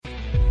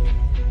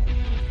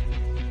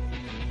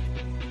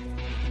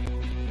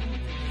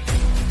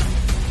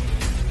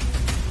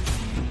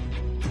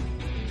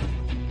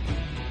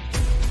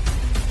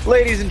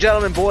Ladies and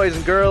gentlemen, boys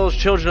and girls,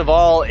 children of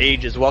all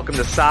ages, welcome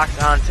to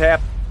Sox on Tap.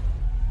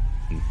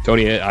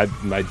 Tony,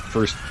 my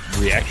first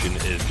reaction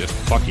is just,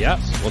 fuck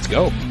yes, let's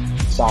go.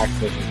 Sox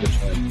versus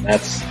Richmond.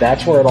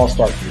 That's where it all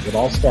starts. It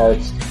all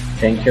starts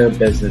taking care of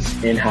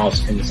business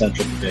in-house in the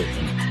Central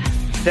Division.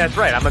 That's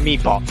right, I'm a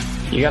meatball.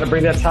 You got to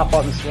bring that top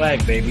button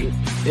swag, baby.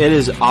 It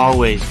is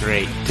always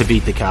great to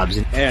beat the Cubs.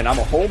 And I'm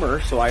a homer,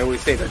 so I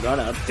always say they're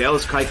gonna.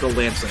 Dallas Keuchel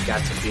Lansing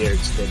got some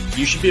beards that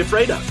you should be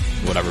afraid of.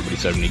 What everybody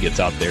said when he gets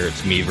out there,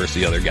 it's me versus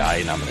the other guy,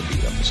 and I'm going to beat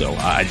him. So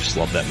I just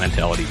love that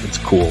mentality. It's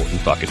cool and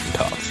fucking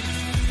tough.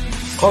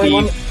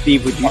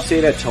 Steve, would you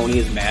say that Tony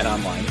is mad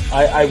online?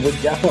 I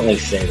would definitely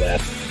say that.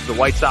 The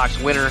White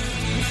Sox winner.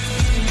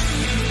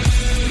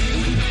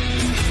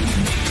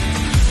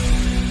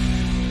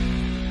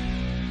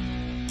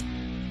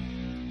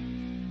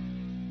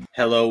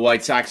 Hello,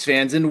 White Sox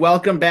fans, and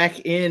welcome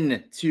back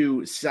in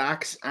to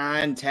Sox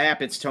on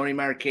Tap. It's Tony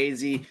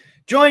Marchese,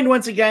 joined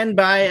once again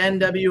by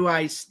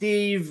NWI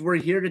Steve. We're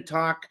here to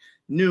talk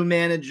new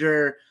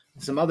manager,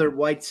 some other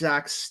White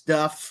Sox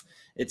stuff.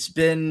 It's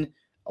been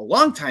a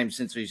long time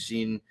since we've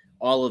seen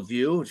all of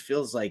you. It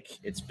feels like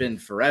it's been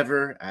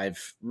forever.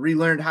 I've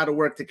relearned how to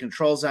work the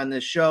controls on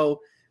this show.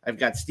 I've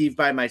got Steve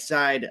by my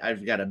side.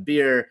 I've got a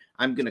beer.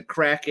 I'm going to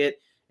crack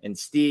it. And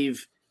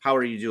Steve, how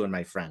are you doing,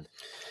 my friend?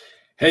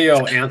 Hey,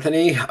 yo,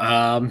 Anthony.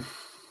 I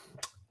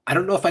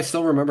don't know if I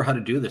still remember how to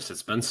do this.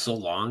 It's been so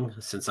long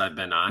since I've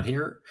been on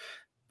here.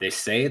 They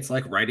say it's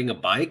like riding a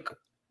bike.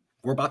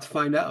 We're about to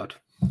find out.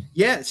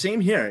 Yeah, same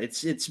here.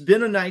 It's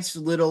been a nice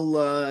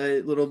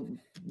little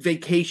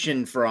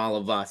vacation for all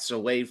of us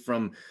away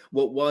from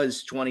what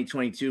was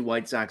 2022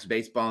 White Sox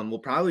baseball, and we'll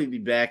probably be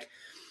back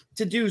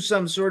to do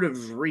some sort of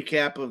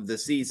recap of the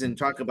season,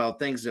 talk about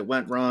things that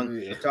went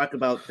wrong, talk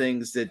about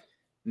things that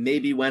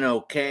maybe went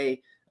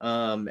okay.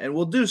 And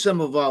we'll do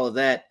some of all of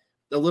that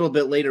a little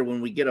bit later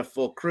when we get a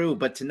full crew.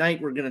 But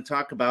tonight we're going to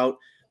talk about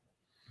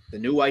the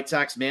new White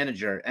Sox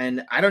manager.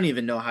 And I don't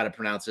even know how to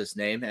pronounce this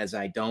name, as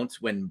I don't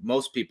when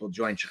most people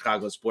join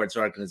Chicago sports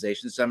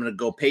organizations. So I'm going to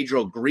go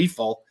Pedro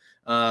Grifol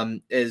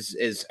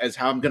is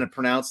how I'm going to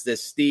pronounce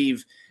this.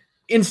 Steve,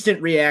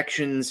 instant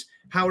reactions.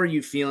 How are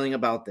you feeling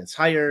about this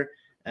hire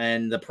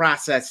and the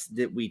process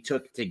that we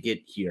took to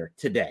get here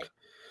today?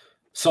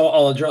 So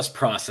I'll address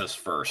process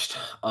first.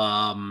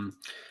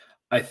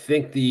 I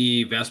think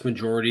the vast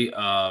majority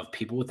of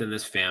people within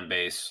this fan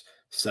base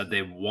said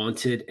they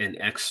wanted an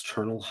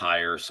external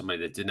hire, somebody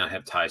that did not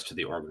have ties to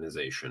the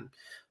organization.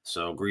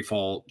 So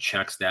Grifol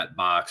checks that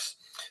box.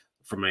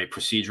 From a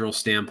procedural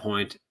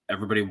standpoint,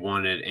 everybody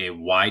wanted a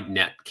wide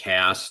net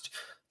cast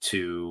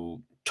to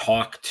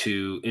talk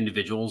to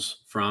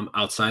individuals from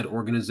outside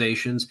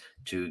organizations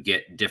to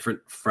get different,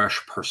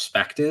 fresh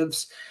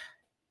perspectives.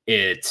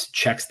 It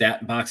checks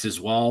that box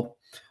as well.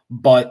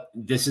 But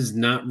this is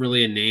not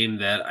really a name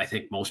that I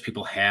think most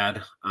people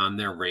had on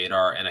their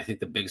radar. And I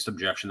think the biggest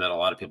objection that a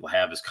lot of people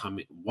have is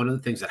coming. One of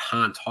the things that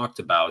Hahn talked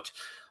about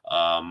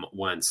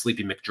when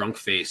Sleepy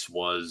McDrunkface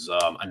was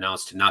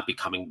announced to not be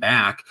coming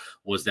back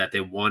was that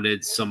they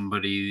wanted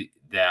somebody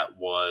that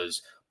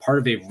was part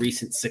of a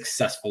recent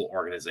successful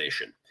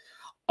organization.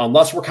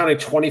 Unless we're counting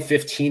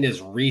 2015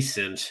 as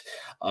recent,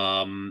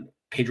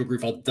 Pedro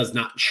Grifol does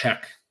not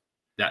check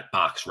that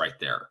box right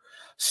there.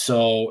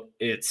 So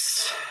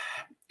it's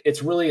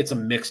a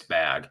mixed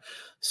bag.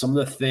 Some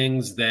of the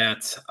things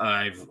that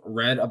I've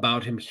read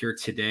about him here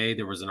today,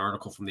 there was an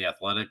article from The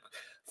Athletic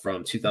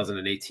from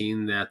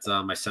 2018 that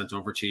I sent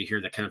over to you here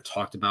that kind of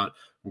talked about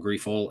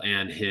Grifol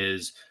and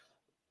his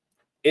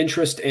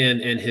interest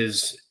and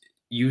his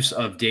use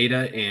of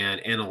data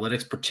and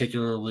analytics,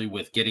 particularly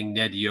with getting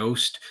Ned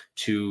Yost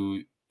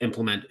to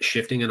implement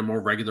shifting on a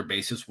more regular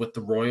basis with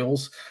the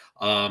Royals,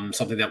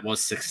 something that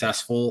was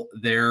successful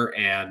there,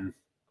 and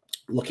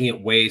looking at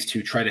ways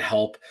to try to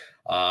help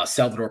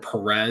Salvador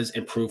Perez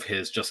improve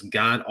his just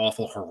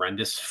god-awful,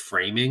 horrendous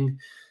framing.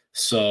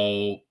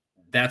 So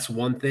that's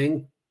one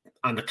thing.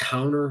 On the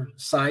counter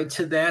side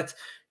to that,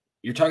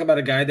 you're talking about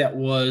a guy that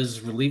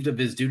was relieved of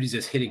his duties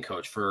as hitting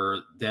coach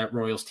for that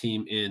Royals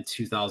team in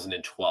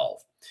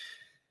 2012.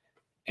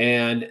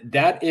 And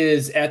that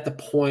is at the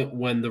point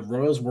when the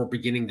Royals were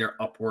beginning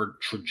their upward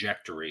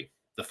trajectory.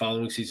 The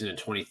following season in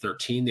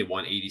 2013, they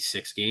won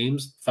 86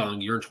 games. The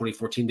following year in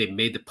 2014, they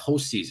made the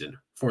postseason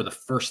for the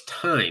first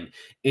time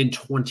in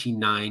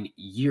 29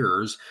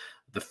 years,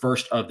 the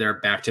first of their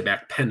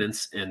back-to-back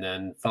pennants, and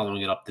then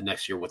following it up the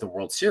next year with a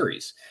World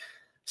Series.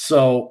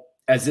 So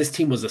as this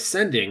team was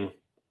ascending,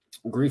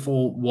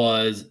 Grifol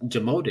was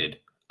demoted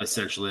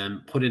essentially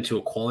and put into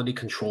a quality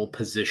control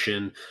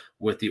position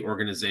with the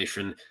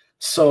organization.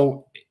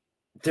 So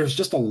there's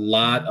just a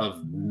lot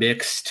of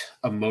mixed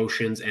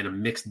emotions and a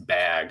mixed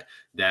bag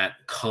that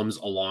comes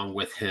along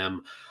with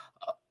him.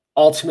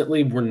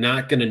 Ultimately, we're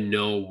not going to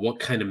know what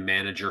kind of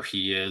manager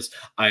he is.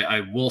 I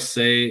will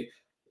say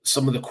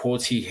some of the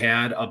quotes he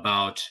had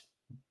about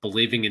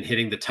believing in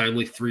hitting the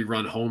timely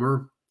 3-run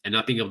homer and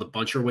not being able to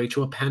bunch your way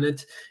to a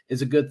pennant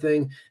is a good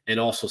thing. And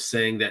also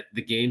saying that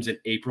the games in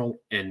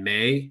April and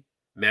May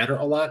matter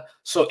a lot.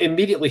 So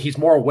immediately he's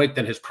more awake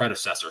than his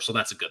predecessor. So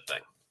that's a good thing.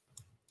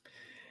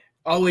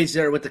 Always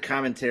there with the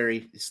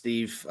commentary,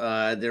 Steve.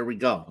 There we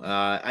go.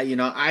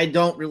 I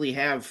don't really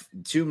have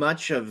too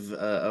much of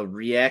a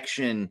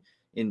reaction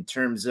in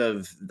terms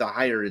of the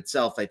hire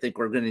itself. I think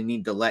we're going to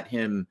need to let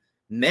him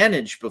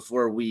manage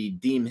before we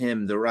deem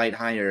him the right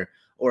hire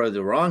or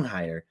the wrong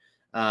hire.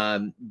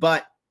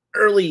 But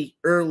early,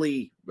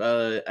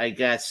 I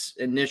guess,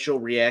 initial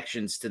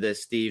reactions to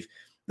this, Steve.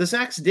 The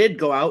Sox did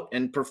go out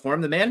and perform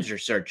the manager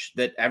search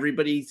that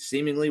everybody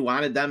seemingly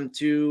wanted them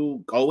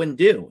to go and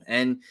do.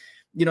 And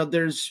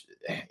there's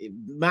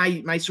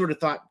my sort of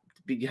thought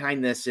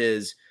behind this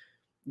is,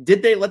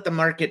 did they let the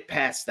market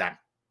pass them?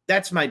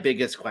 That's my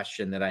biggest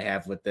question that I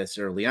have with this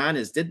early on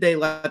is, did they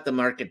let the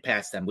market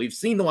pass them? We've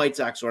seen the White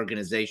Sox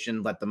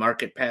organization let the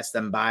market pass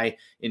them by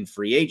in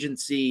free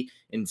agency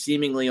and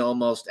seemingly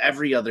almost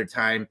every other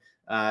time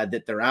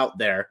that they're out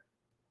there.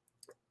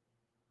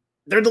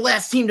 They're the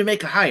last team to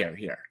make a hire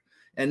here.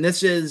 And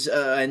this is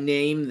a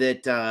name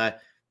that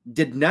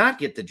did not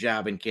get the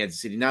job in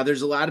Kansas City. Now,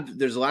 there's a lot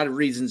of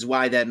reasons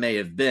why that may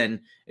have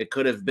been. It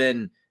could have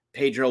been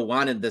Pedro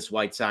wanted this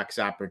White Sox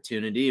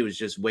opportunity. He was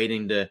just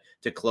waiting to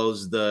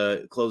close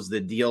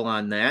the deal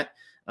on that.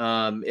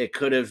 It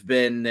could have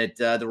been that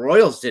the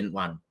Royals didn't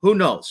want him. Who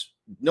knows?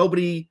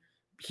 Nobody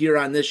here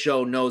on this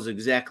show knows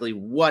exactly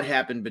what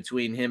happened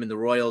between him and the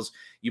Royals.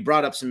 You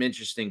brought up some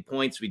interesting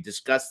points. We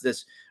discussed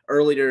this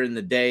earlier in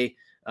the day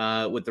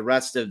with the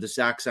rest of the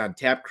Sox on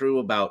Tap crew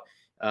about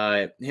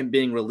him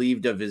being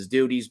relieved of his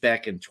duties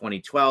back in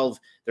 2012.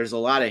 There's a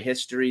lot of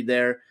history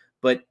there.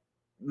 But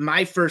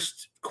my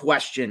first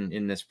question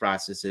in this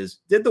process is,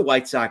 did the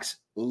White Sox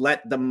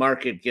let the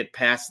market get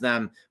past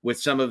them with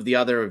some of the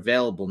other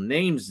available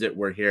names that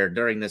were here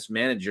during this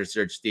manager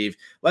search, Steve?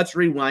 Let's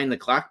rewind the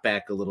clock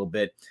back a little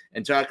bit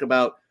and talk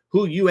about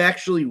who you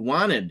actually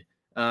wanted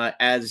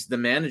as the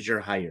manager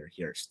hire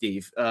here,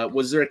 Steve.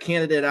 Was there a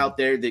candidate out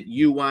there that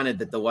you wanted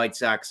that the White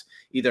Sox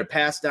either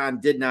passed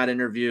on, did not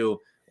interview,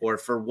 or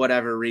for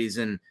whatever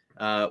reason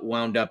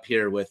wound up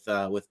here with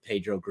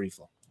Pedro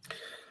Grifol?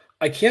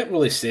 I can't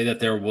really say that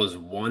there was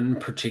one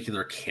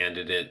particular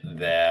candidate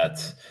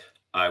that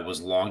I was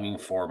longing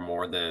for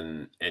more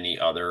than any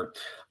other.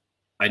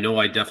 I know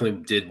I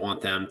definitely did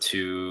want them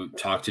to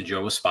talk to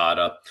Joe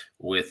Espada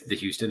with the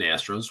Houston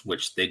Astros,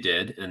 which they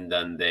did, and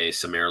then they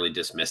summarily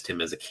dismissed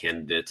him as a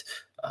candidate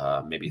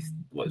maybe,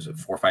 4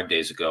 or 5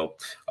 days ago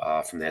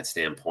from that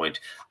standpoint.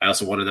 I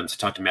also wanted them to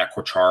talk to Matt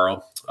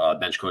Quatraro,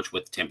 bench coach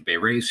with the Tampa Bay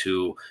Rays,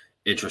 who,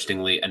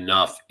 interestingly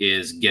enough,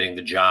 is getting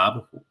the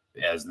job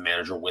as the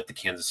manager with the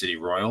Kansas City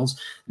Royals.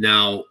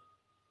 Now,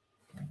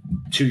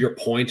 to your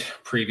point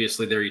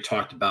previously there, you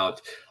talked about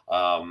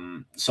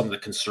some of the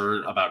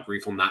concern about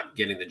Grifol not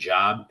getting the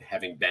job,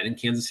 having been in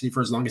Kansas City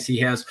for as long as he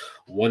has.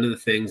 One of the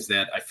things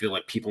that I feel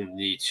like people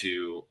need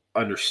to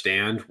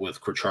understand with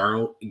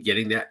Quatraro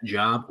getting that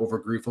job over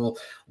Grifol,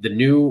 the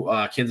new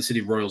Kansas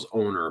City Royals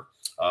owner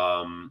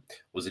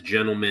was a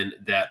gentleman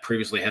that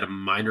previously had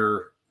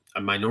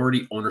a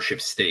minority ownership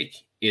stake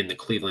in the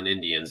Cleveland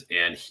Indians,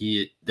 and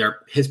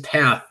his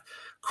path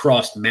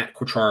crossed Matt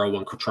Quatraro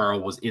when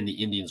Quatraro was in the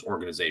Indians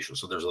organization.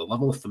 So there's a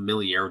level of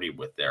familiarity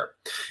with there.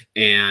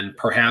 And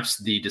perhaps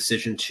the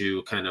decision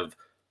to kind of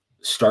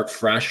start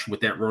fresh with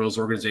that Royals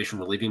organization,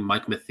 relieving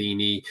Mike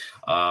Matheny,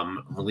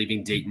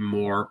 relieving Dayton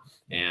Moore,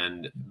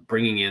 and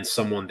bringing in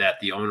someone that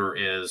the owner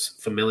is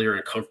familiar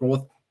and comfortable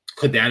with.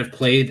 Could that have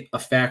played a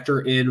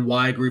factor in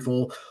why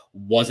Grifol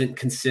wasn't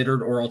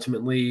considered or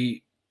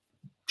ultimately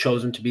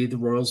chosen to be the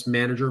Royals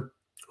manager?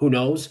 Who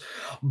knows?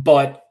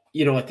 But,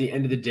 at the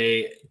end of the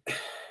day,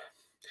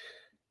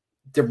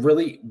 there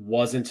really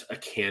wasn't a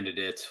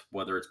candidate,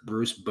 whether it's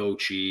Bruce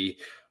Bochy,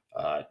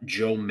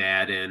 Joe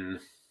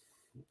Madden,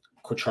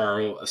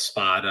 Quatraro,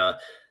 Espada,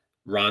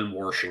 Ron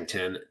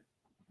Washington.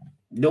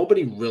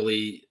 Nobody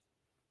really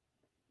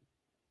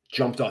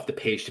jumped off the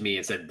page to me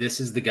and said, this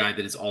is the guy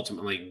that is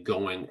ultimately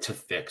going to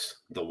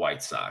fix the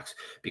White Sox.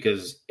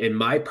 Because in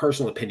my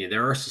personal opinion,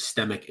 there are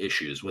systemic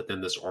issues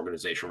within this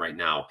organization right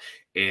now.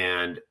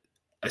 And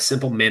a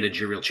simple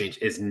managerial change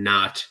is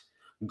not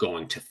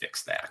going to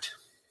fix that.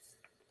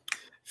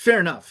 Fair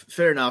enough.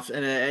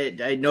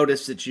 And I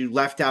noticed that you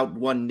left out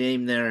one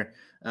name there,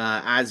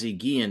 Ozzie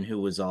Guillen, who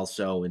was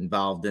also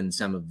involved in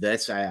some of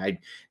this. I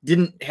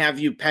didn't have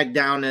you pegged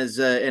down as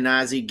an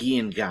Ozzie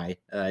Guillen guy.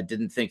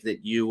 Didn't think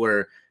that you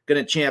were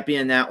going to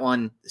champion that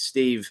one,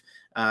 Steve.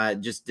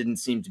 Just didn't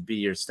seem to be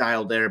your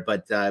style there.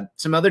 But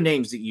some other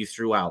names that you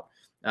threw out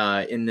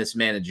in this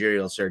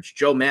managerial search.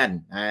 Joe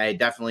Madden. I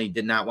definitely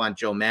did not want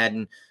Joe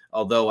Madden,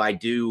 although I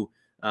do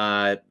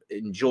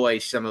enjoy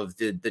some of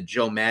the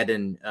Joe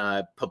Madden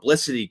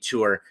publicity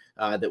tour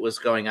that was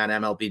going on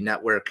MLB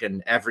Network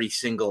and every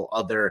single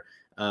other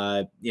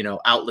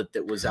outlet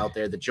that was out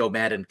there that Joe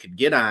Madden could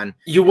get on.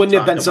 You wouldn't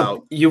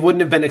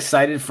have been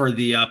excited for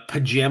the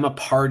pajama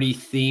party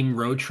theme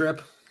road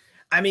trip?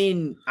 I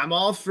mean, I'm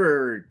all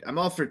for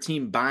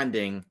team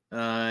bonding,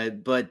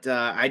 but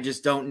I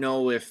just don't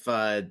know if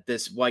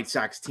this White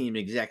Sox team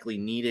exactly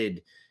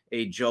needed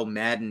a Joe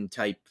Madden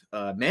type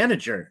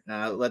manager.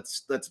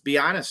 Let's be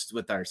honest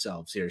with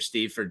ourselves here,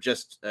 Steve, for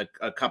just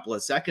a couple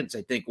of seconds.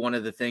 I think one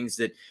of the things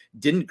that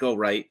didn't go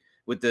right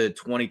with the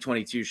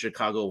 2022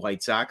 Chicago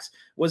White Sox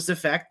was the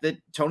fact that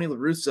Tony La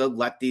Russa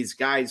let these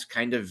guys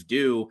kind of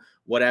do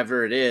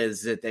whatever it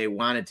is that they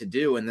wanted to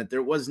do, and that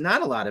there was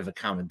not a lot of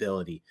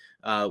accountability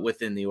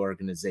within the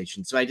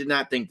organization. So I did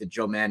not think that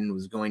Joe Madden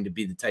was going to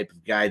be the type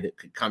of guy that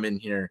could come in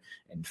here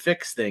and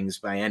fix things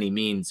by any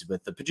means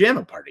with the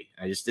pajama party.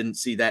 I just didn't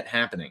see that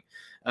happening.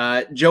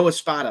 Joe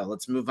Espada,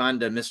 let's move on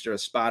to Mr.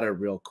 Espada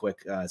real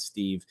quick,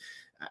 Steve.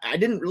 I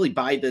didn't really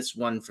buy this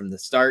one from the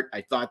start.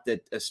 I thought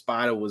that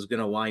Espada was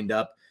going to wind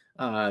up,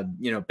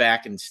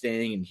 back and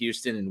staying in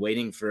Houston and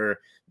waiting for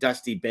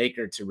Dusty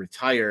Baker to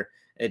retire.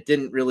 It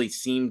didn't really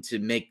seem to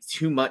make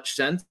too much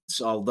sense,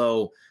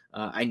 although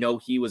I know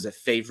he was a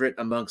favorite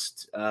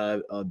amongst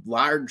a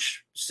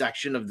large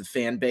section of the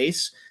fan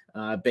base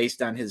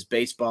based on his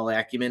baseball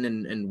acumen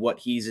and what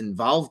he's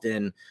involved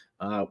in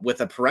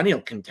with a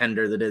perennial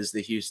contender that is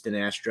the Houston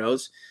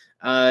Astros.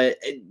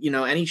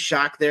 Any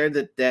shock there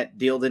that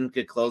deal didn't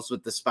get close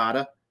with the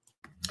Spada?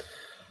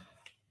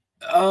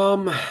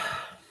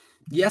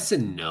 Yes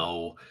and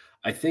no.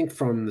 I think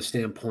from the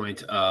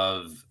standpoint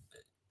of,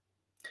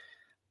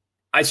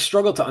 I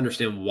struggle to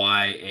understand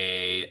why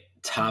a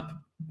top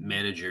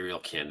managerial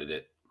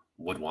candidate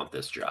would want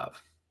this job.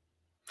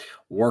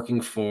 Working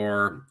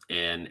for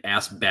an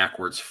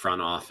ass-backwards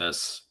front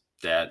office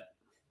that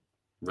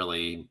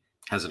really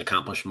hasn't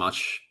accomplished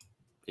much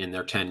in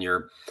their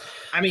tenure.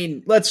 I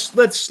mean, let's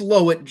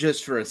slow it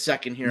just for a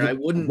second here. I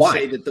wouldn't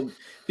say that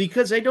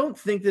because I don't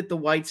think that the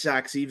White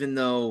Sox, even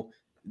though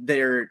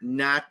they're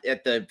not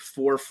at the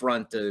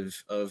forefront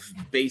of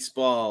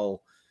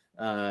baseball,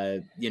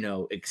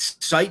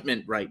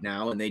 excitement right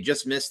now, and they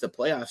just missed the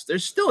playoffs.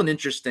 There's still an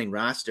interesting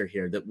roster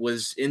here that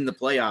was in the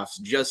playoffs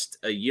just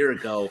a year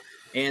ago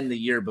and the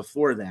year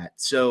before that.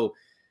 So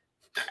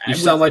you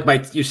sound like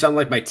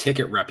my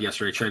ticket rep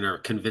yesterday trying to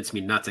convince me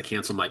not to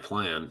cancel my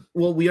plan.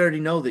 Well, we already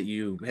know that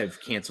you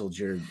have canceled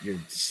your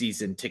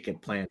season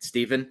ticket plan,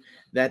 Stephen.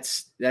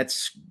 That's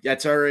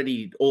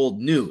already old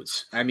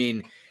news. I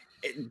mean,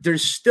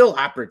 there's still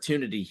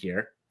opportunity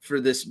here for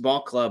this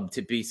ball club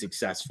to be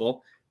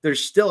successful.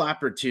 There's still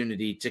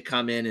opportunity to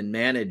come in and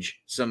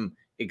manage some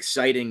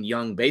exciting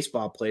young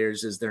baseball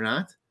players, is there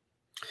not?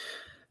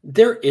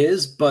 There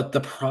is, but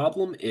the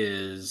problem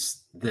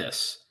is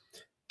this.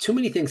 Too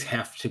many things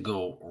have to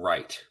go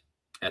right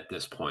at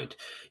this point.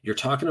 You're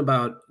talking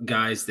about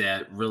guys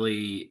that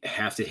really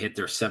have to hit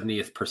their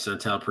 70th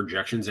percentile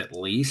projections at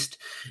least.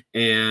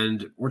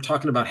 And we're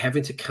talking about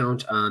having to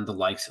count on the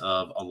likes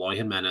of Eloy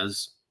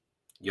Jimenez,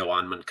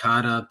 Yoan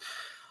Moncada,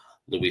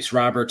 Luis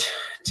Robert,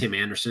 Tim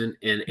Anderson,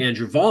 and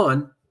Andrew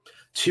Vaughn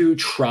to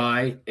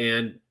try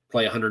and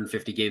play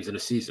 150 games in a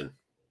season.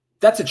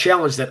 That's a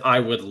challenge that I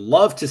would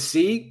love to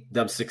see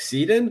them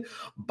succeed in,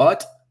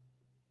 but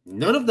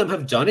none of them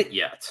have done it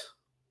yet.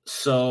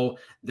 So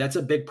that's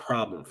a big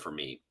problem for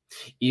me.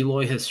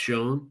 Eloy has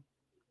shown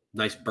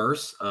nice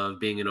bursts of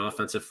being an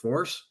offensive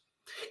force.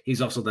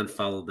 He's also then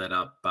followed that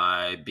up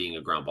by being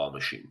a ground ball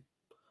machine.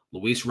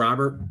 Luis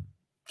Robert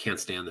can't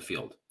stay on the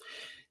field.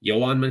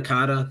 Yoan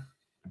Moncada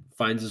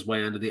finds his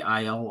way onto the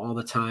IL all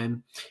the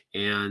time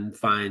and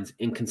finds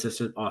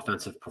inconsistent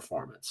offensive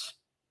performance.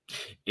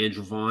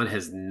 Andrew Vaughn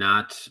has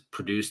not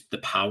produced the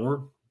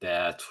power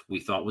that we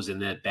thought was in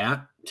that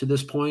bat to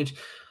this point,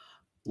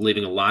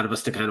 leaving a lot of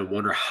us to kind of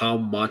wonder how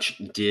much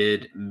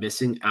did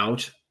missing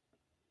out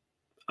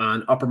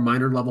on upper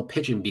minor level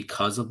pitching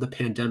because of the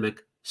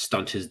pandemic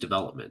stunt his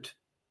development.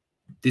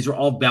 These are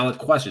all valid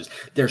questions.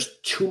 There's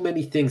too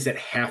many things that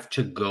have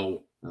to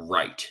go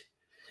right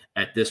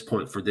at this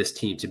point for this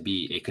team to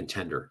be a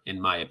contender, in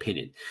my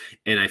opinion.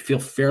 And I feel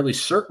fairly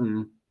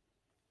certain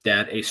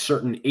that a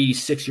certain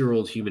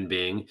 86-year-old human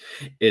being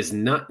is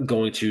not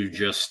going to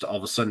just all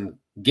of a sudden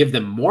give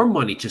them more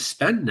money to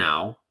spend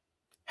now,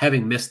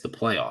 having missed the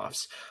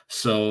playoffs.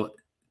 So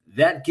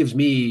that gives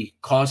me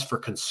cause for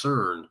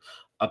concern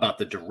about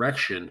the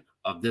direction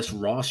of this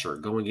roster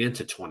going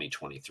into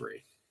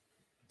 2023.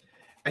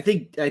 I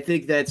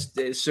think that's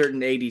a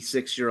certain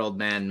 86-year-old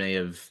man may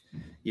have,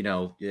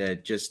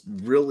 just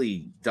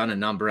really done a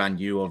number on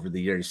you over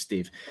the years,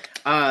 Steve.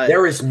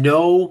 There is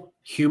no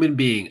human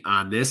being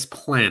on this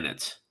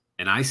planet,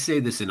 and I say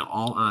this in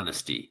all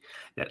honesty,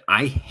 that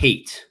I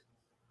hate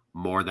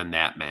more than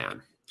that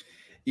man.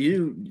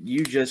 You've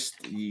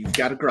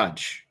got a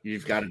grudge.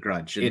 You've got a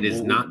grudge. It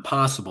is not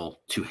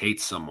possible to hate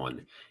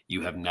someone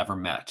you have never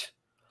met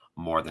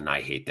more than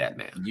I hate that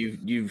man.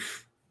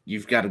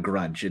 You've got a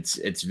grudge.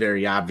 It's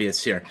very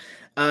obvious here.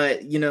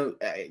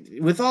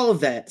 With all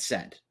of that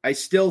said, I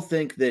still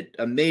think that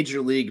a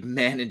major league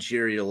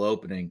managerial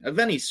opening of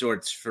any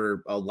sorts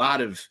for a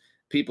lot of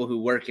people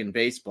who work in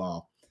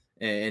baseball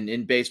and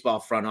in baseball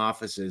front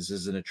offices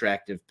is an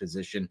attractive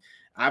position.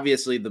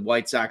 Obviously, the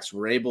White Sox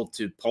were able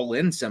to pull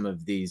in some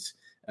of these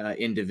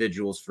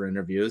individuals for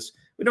interviews.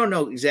 We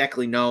don't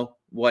exactly know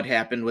what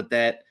happened with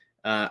that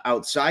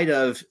outside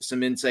of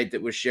some insight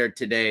that was shared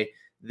today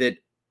that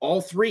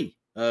all three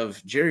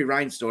of Jerry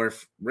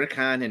Reinsdorf, Rick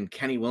Hahn, and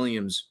Kenny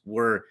Williams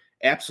were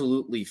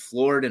absolutely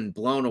floored and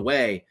blown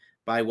away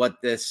by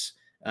what this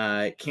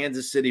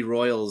Kansas City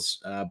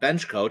Royals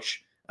bench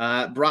coach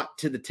brought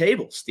to the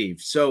table,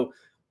 Steve. So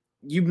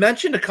you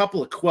mentioned a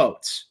couple of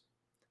quotes.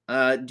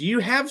 Do you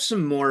have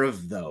some more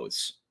of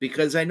those?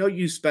 Because I know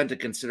you spent a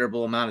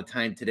considerable amount of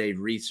time today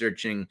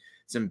researching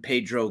some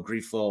Pedro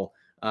Grifol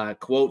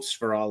quotes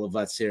for all of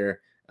us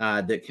here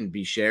that can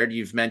be shared.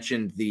 You've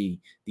mentioned the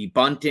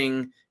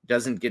bunting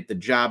doesn't get the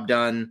job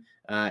done,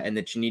 and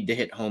that you need to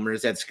hit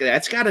homers. That's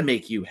got to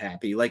make you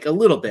happy, like a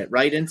little bit,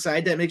 right?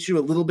 Inside that makes you a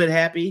little bit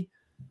happy.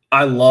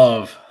 I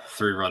love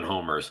 3-run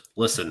homers.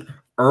 Listen,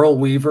 Earl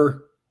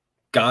Weaver,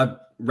 God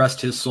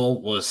rest his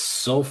soul, was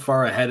so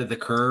far ahead of the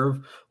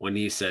curve when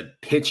he said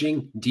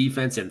pitching,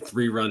 defense, and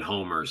 3-run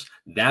homers.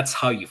 That's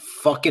how you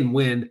fucking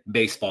win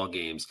baseball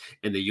games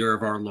in the year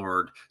of our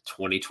Lord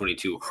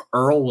 2022.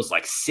 Earl was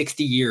like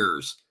 60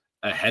 years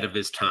ahead of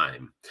his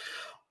time.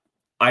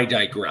 I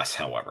digress,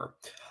 however.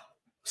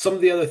 Some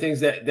of the other things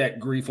that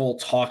Grifol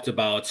talked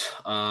about,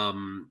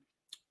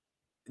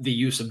 the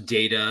use of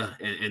data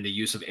and the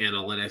use of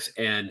analytics,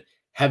 and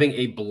having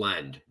a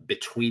blend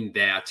between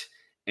that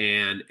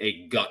and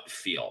a gut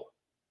feel.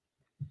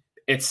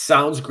 It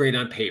sounds great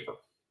on paper.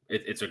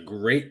 It's a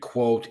great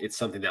quote. It's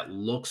something that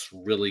looks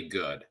really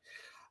good.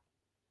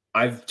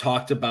 I've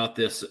talked about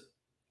this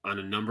on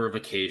a number of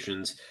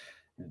occasions.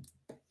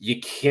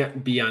 You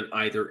can't be on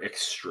either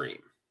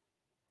extreme.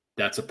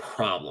 That's a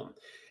problem.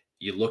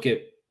 You look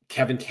at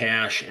Kevin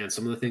Cash and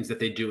some of the things that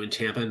they do in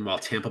Tampa, and while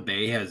Tampa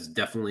Bay has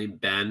definitely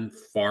been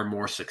far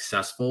more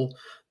successful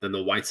than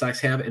the White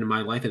Sox have in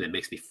my life, and it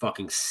makes me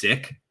fucking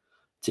sick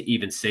to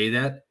even say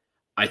that,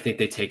 I think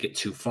they take it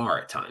too far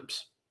at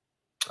times.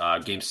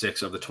 Game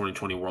 6 of the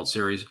 2020 World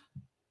Series,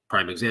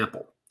 prime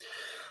example.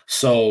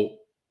 So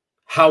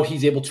how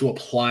he's able to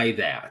apply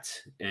that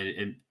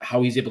and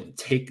how he's able to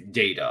take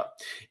data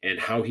and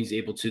how he's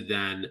able to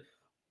then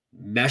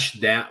mesh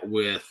that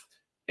with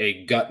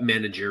a gut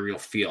managerial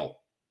feel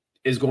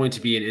is going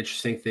to be an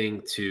interesting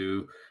thing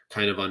to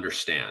kind of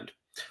understand.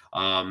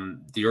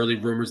 The early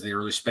rumors and the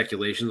early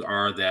speculations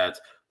are that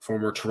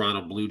former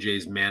Toronto Blue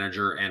Jays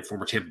manager and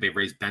former Tampa Bay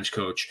Rays bench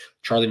coach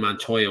Charlie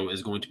Montoyo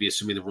is going to be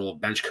assuming the role of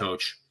bench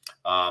coach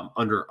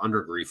under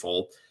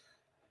Grifol.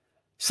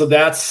 So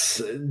that's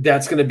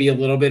going to be a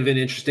little bit of an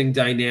interesting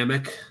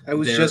dynamic. I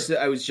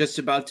was just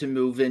about to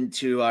move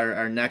into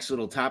our next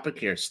little topic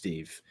here,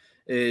 Steve.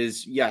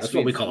 Is yes, that's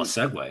what we call a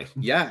segue.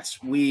 Yes,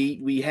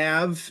 we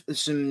have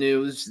some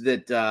news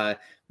that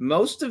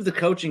most of the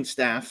coaching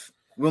staff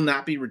will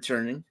not be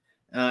returning,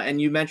 and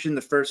you mentioned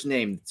the first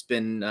name that's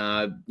been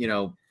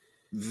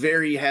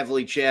very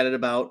heavily chatted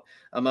about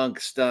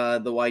amongst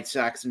the White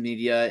Sox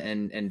media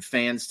and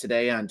fans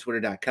today on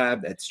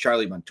Twitter.com. That's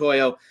Charlie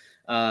Montoyo.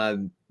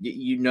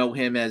 You know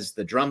him as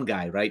the drum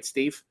guy, right,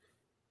 Steve?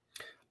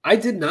 I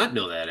did not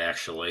know that,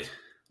 actually.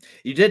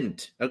 You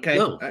didn't? Okay.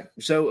 No.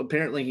 So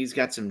apparently he's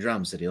got some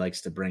drums that he likes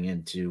to bring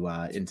into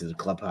the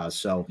clubhouse.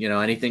 So,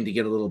 anything to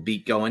get a little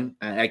beat going.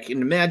 I can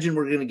imagine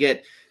we're going to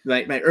get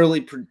my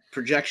early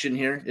projection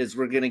here is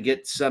we're going to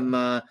get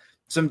some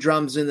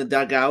drums in the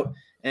dugout,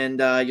 and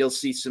you'll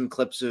see some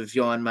clips of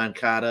Yohan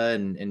Moncada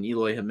and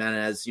Eloy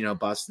Jimenez,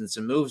 busting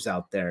some moves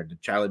out there.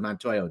 Charlie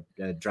Montoyo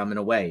drumming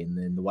away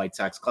in the White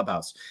Sox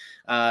clubhouse.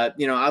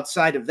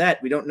 Outside of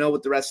that, we don't know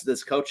what the rest of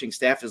this coaching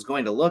staff is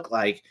going to look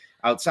like.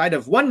 Outside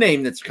of one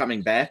name that's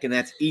coming back, and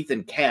that's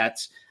Ethan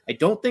Katz. I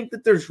don't think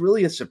that there's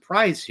really a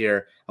surprise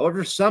here.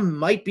 However, some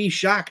might be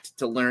shocked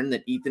to learn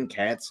that Ethan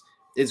Katz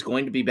is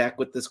going to be back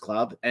with this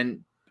club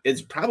and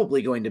is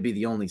probably going to be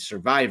the only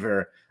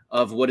survivor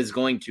of what is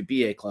going to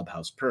be a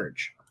clubhouse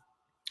purge.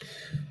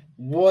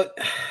 What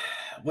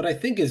I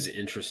think is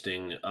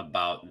interesting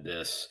about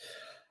this,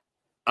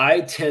 I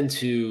tend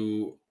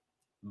to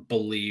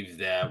believe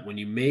that when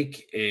you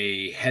make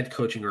a head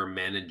coaching or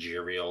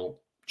managerial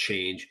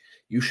change,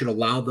 you should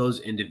allow those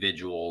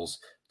individuals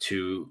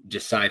to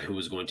decide who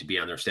is going to be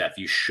on their staff.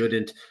 You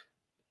shouldn't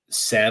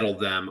saddle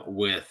them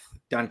with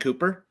Don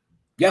Cooper.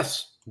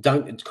 Yes.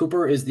 Don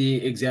Cooper is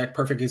the exact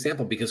perfect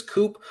example because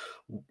Coop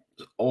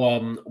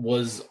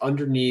was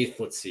underneath,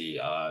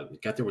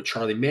 got there with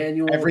Charlie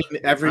Manuel.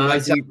 Every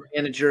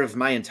manager of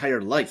my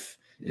entire life.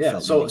 Yeah.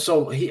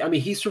 So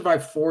he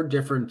survived 4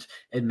 different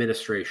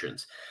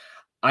administrations.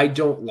 I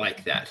don't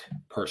like that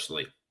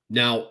personally.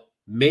 Now,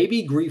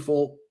 maybe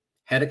Grifol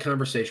had a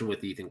conversation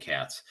with Ethan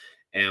Katz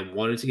and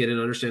wanted to get an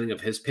understanding of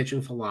his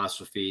pitching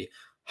philosophy,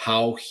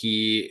 how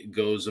he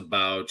goes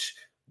about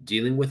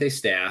dealing with a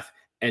staff,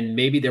 and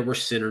maybe there were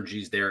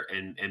synergies there,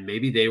 and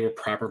maybe they were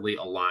properly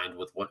aligned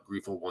with what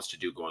Grifol wants to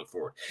do going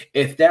forward.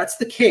 If that's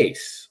the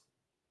case,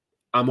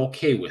 I'm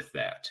okay with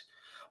that.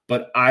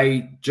 But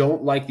I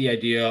don't like the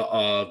idea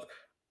of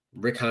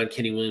Rick Hahn,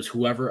 Kenny Williams,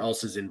 whoever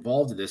else is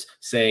involved in this,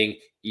 saying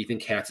Ethan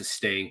Katz is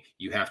staying,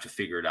 you have to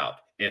figure it out.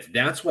 If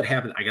that's what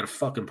happened, I got a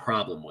fucking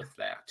problem with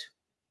that.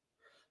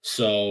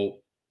 So,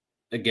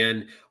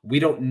 again, we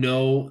don't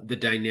know the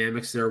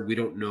dynamics there. We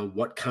don't know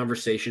what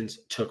conversations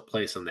took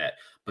place on that.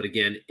 But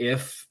again,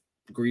 if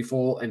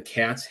Griefel and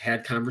Katz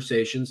had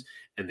conversations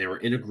and they were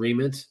in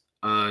agreement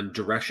on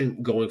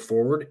direction going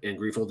forward, and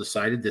Griefel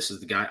decided this is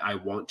the guy I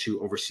want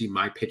to oversee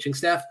my pitching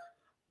staff,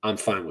 I'm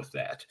fine with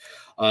that.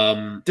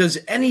 Does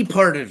any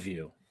part of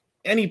you,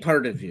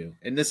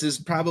 and this is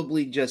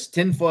probably just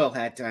tinfoil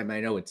hat time. I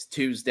know it's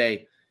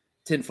Tuesday,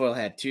 tinfoil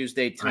hat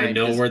Tuesday time. I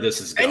know where this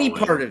is going.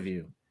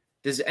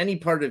 Does any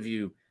part of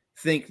you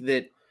think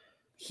that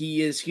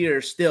he is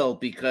here still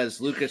because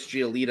Lucas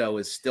Giolito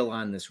is still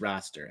on this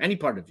roster? Any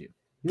part of you?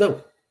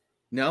 No,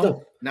 not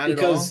at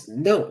all.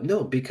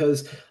 No,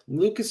 because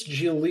Lucas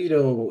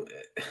Giolito,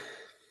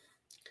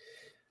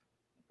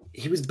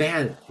 he was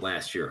bad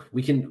last year.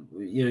 You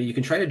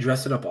can try to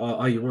dress it up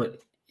all you want.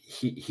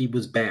 He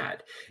was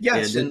bad.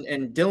 Yes,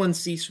 and Dylan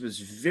Cease was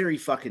very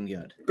fucking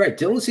good. Right,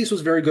 Dylan Cease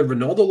was very good.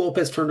 Ronaldo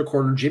Lopez turned a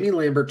corner. Jimmy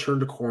Lambert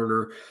turned a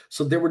corner.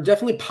 So there were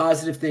definitely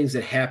positive things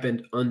that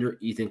happened under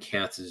Ethan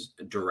Katz's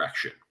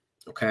direction.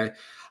 Okay,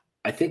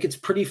 I think it's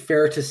pretty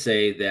fair to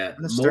say that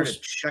I'm gonna start a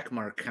check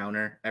mark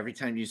counter every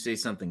time you say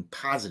something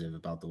positive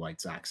about the White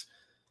Sox.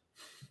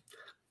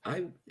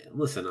 I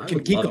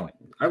would keep going.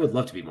 I would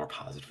love to be more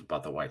positive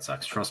about the White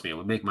Sox. Trust me, it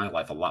would make my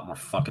life a lot more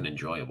fucking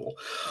enjoyable.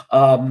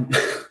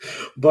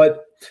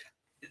 But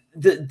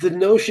the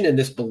notion and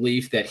this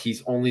belief that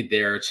he's only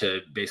there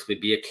to basically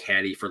be a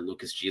caddy for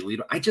Lucas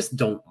Giolito, I just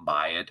don't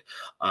buy it.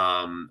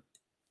 I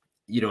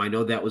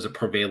know that was a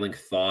prevailing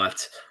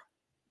thought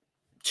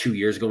 2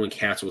 years ago when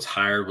Katz was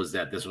hired, was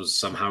that this was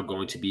somehow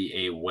going to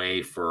be a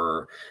way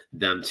for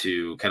them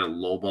to kind of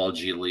lowball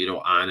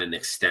Giolito on an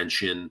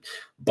extension.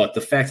 But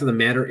the fact of the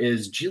matter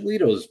is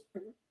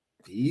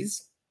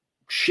he's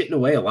shitting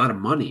away a lot of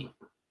money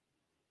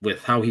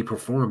with how he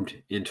performed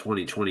in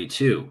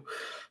 2022.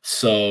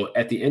 So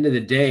at the end of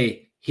the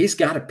day, he's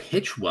got to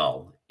pitch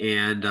well.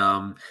 And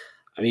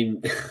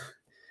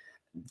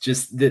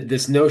just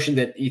this notion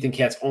that Ethan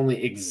Katz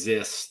only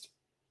exists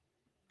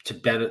to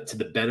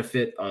the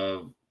benefit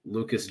of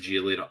Lucas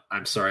Giolito,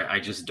 I'm sorry, I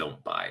just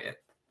don't buy it.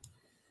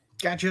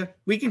 Gotcha.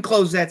 We can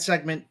close that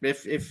segment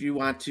if you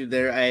want to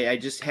there. I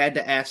just had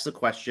to ask the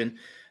question.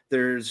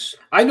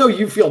 I know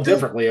you feel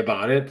differently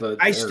about it,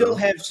 but I still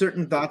have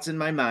certain thoughts in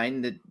my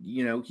mind that,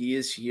 he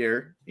is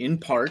here in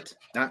part,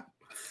 not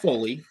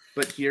fully,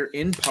 but here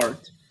in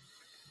part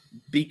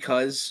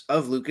because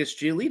of Lucas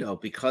Giolito,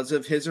 because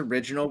of his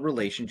original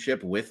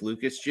relationship with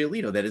Lucas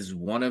Giolito. That is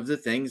one of the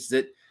things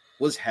that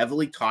was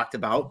heavily talked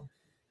about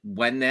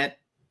when that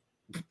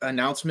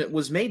announcement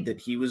was made that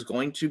he was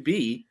going to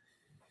be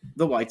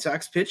the White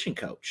Sox pitching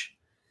coach.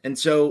 And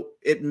so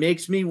it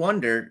makes me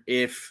wonder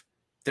if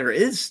there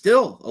is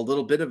still a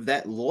little bit of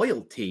that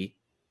loyalty,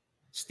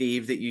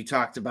 Steve, that you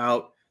talked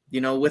about,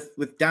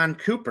 with Don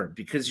Cooper,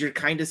 because you're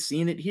kind of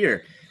seeing it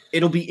here.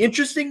 It'll be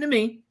interesting to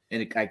me,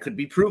 and I could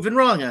be proven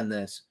wrong on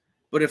this,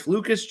 but if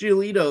Lucas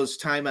Giolito's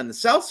time on the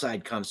South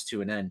Side comes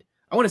to an end,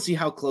 I want to see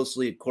how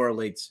closely it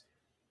correlates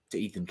to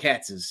Ethan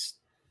Katz's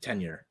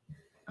tenure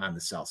on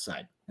the South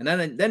Side. And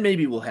then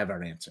maybe we'll have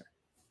our answer.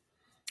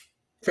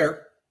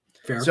 Fair.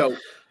 So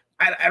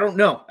I don't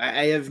know.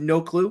 I have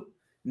no clue.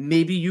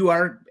 Maybe you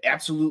are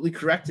absolutely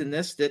correct in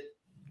this, that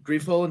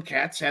Griefel and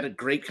Katz had a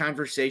great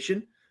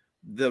conversation.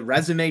 The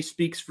resume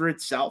speaks for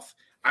itself.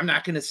 I'm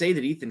not going to say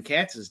that Ethan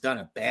Katz has done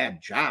a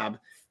bad job.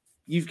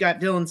 You've got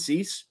Dylan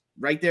Cease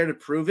right there to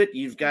prove it.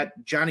 You've got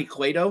Johnny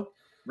Cueto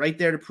right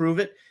there to prove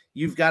it.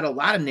 You've got a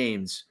lot of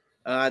names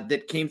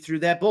that came through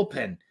that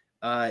bullpen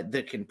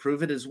that can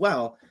prove it as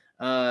well.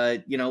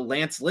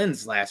 Lance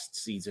Lynn's last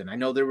season. I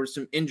know there were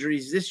some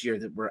injuries this year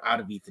that were out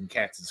of Ethan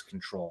Katz's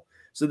control.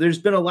 So there's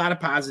been a lot of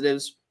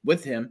positives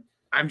with him.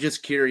 I'm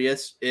just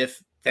curious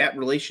if that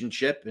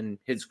relationship and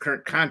his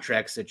current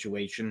contract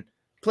situation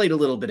played a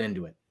little bit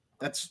into it.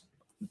 That's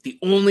the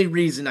only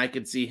reason I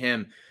could see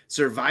him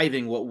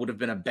surviving what would have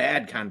been a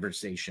bad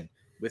conversation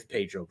with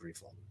Pedro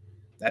Griefel.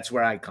 That's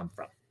where I come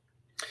from.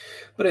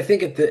 But I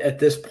think at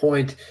this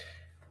point,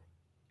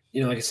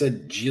 like I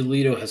said,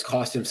 Giolito has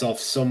cost himself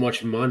so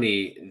much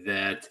money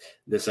that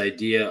this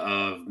idea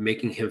of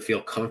making him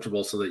feel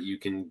comfortable so that you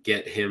can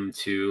get him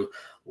to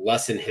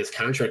lessen his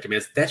contract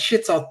demands, that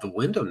shit's out the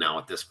window now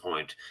at this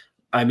point.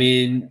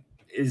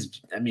 Is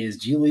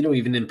Giolito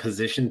even in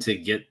position to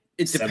get?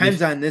 It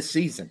depends on this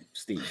season,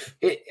 Steve.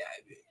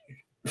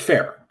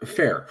 Fair.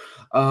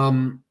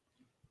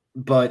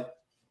 But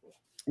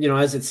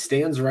as it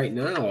stands right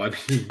now,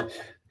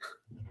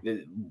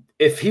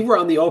 if he were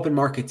on the open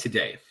market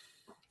today,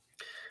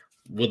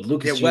 would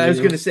Lucas? Yeah, well, I was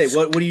going to say,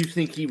 what do you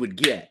think he would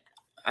get?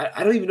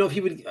 I don't even know if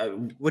he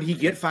would. Would he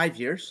get 5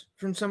 years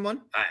from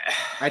someone?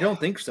 I don't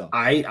think so.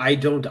 I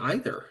don't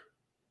either.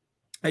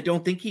 I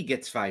don't think he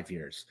gets 5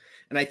 years.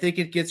 And I think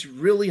it gets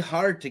really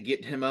hard to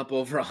get him up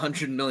over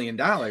 $100 million.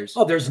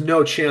 Oh, there's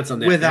no chance on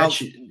that.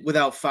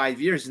 Without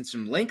 5 years and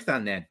some length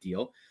on that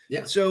deal.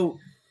 Yeah. So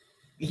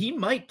he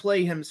might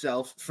play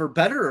himself for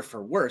better or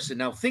for worse. And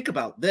now think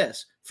about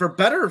this. For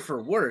better or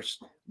for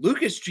worse,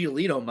 Lucas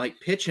Giolito might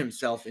pitch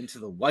himself into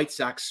the White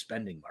Sox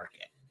spending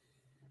market.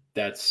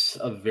 That's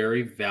a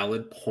very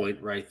valid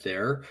point right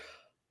there.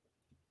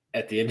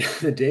 At the end of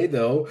the day,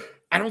 though,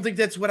 I don't think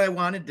that's what I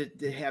wanted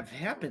to have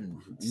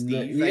happen,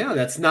 Steve. Yeah,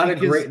 that's not a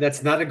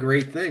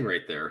great thing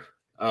right there.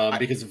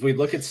 Because if we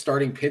look at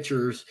starting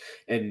pitchers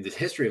and the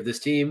history of this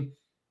team,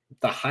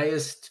 the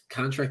highest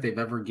contract they've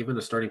ever given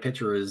a starting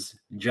pitcher is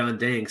John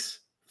Danks,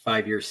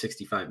 5 years,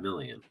 $65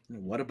 million.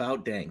 What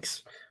about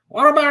Danks?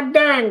 What about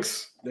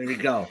Danks? There you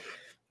go.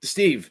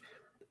 Steve,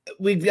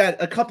 we've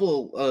got a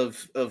couple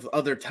of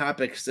other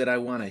topics that I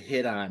want to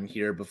hit on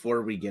here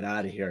before we get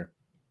out of here.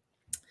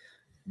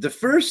 The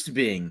first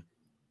being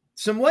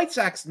some White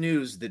Sox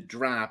news that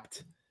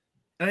dropped.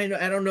 I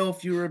don't know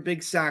if you were a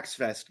big Sox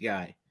Fest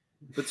guy,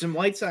 but some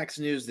White Sox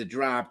news that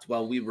dropped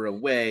while we were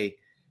away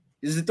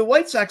is that the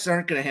White Sox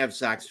aren't going to have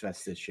Sox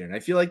Fest this year. And I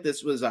feel like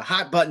this was a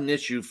hot button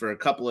issue for a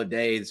couple of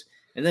days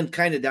and then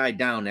kind of died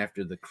down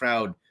after the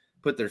crowd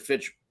put their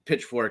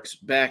pitchforks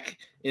back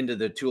into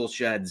the tool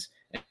sheds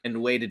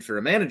and waited for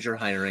a manager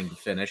hiring to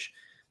finish.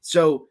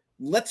 So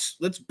let's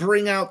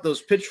bring out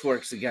those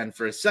pitchforks again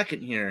for a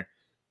second here.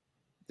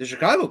 The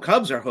Chicago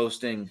Cubs are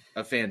hosting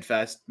a fan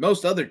fest.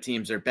 Most other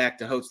teams are back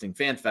to hosting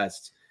fan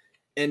fests.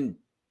 And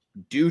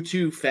due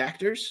to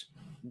factors,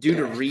 due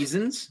to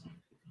reasons,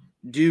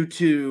 due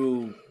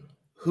to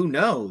who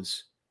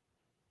knows,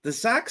 the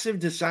Sox have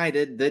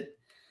decided that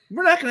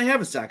we're not going to have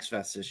a Sox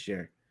Fest this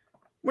year.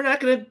 We're not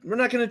going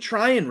to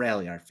try and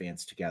rally our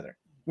fans together.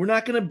 We're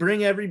not going to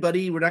bring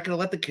everybody. We're not going to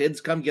let the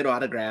kids come get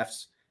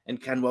autographs and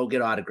Kenwo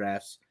get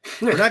autographs.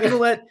 We're not going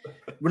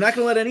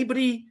to let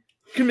anybody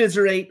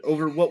commiserate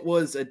over what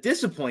was a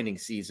disappointing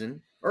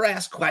season or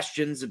ask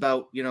questions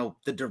about,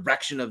 the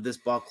direction of this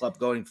ball club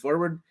going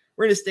forward.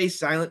 We're going to stay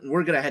silent and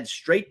we're going to head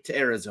straight to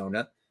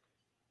Arizona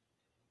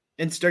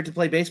and start to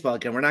play baseball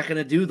again. We're not going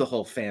to do the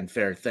whole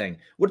fanfare thing.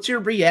 What's your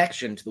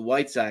reaction to the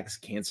White Sox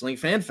canceling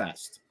Fan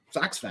Fest,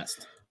 Sox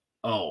Fest?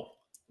 Oh,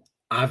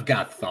 I've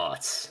got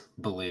thoughts,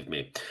 believe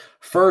me.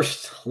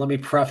 First, let me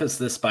preface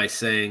this by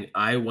saying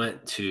I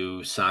went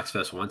to Sox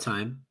Fest one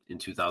time in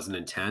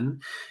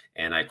 2010,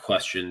 and I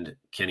questioned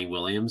Kenny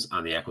Williams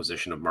on the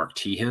acquisition of Mark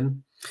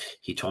Teahen.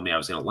 He told me I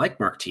was going to like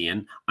Mark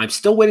Teahen. I'm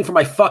still waiting for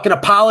my fucking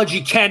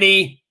apology,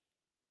 Kenny.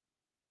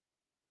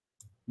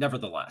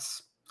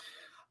 Nevertheless,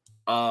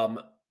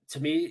 to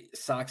me,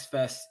 Sox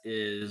Fest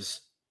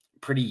is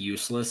pretty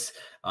useless.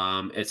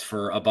 It's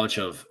for a bunch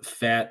of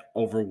fat,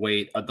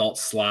 overweight adult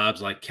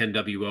slobs like Ken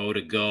W.O.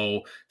 to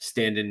go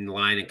stand in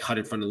line and cut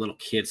in front of little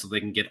kids so they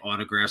can get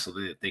autographs so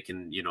that they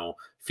can,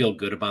 feel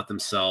good about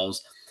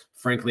themselves.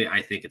 Frankly,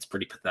 I think it's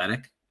pretty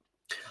pathetic.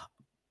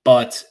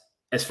 But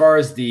as far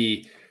as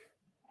the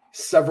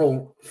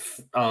several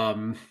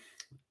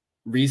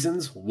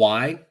reasons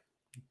why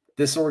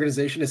this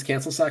organization has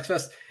canceled Sox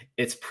Fest,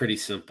 it's pretty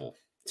simple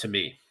to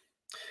me.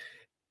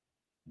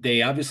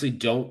 They obviously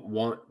don't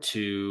want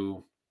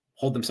to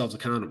hold themselves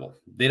accountable.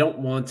 They don't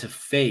want to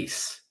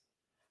face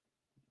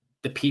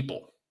the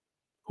people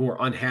who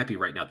are unhappy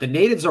right now. The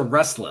natives are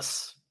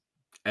restless,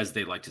 as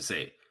they like to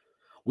say.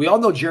 We all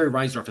know Jerry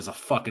Reinsdorf is a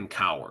fucking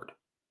coward.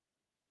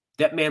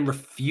 That man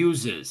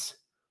refuses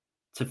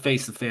to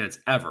face the fans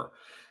ever.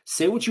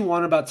 Say what you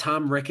want about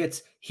Tom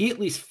Ricketts. He at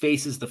least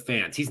faces the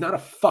fans. He's not a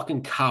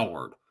fucking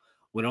coward.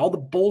 When all the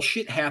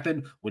bullshit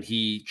happened, when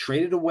he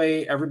traded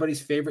away everybody's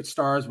favorite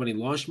stars, when he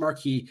launched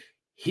Marquee,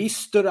 he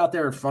stood out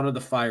there in front of the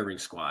firing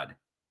squad.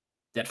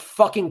 That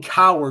fucking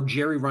coward,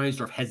 Jerry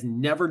Reinsdorf, has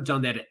never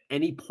done that at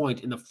any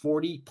point in the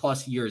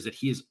 40-plus years that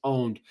he has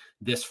owned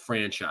this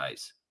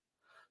franchise.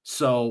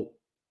 So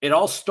it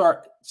all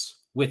starts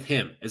with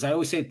him. As I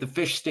always say, the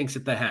fish stinks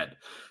at the head.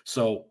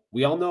 So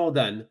we all know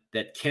then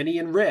that Kenny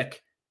and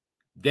Rick,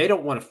 they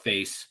don't want to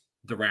face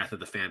the wrath of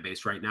the fan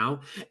base right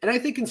now. And I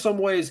think in some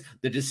ways,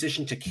 the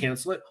decision to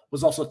cancel it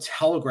was also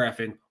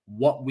telegraphing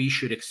what we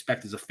should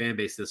expect as a fan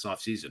base this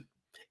offseason.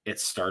 It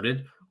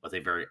started with a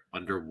very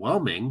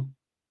underwhelming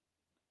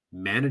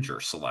manager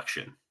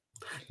selection.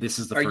 This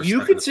is the first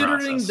step in the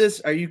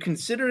process. Are you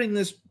considering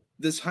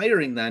this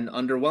hiring then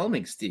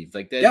underwhelming, Steve?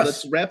 Like that, yes.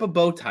 Let's wrap a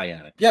bow tie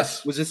on it.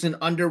 Yes. Was this an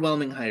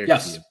underwhelming hire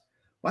yes. to you?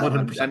 Wow,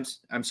 100%.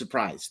 I'm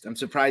surprised. I'm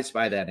surprised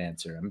by that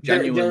answer. I'm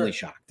genuinely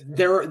shocked.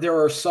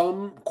 There are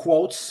some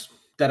quotes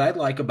that I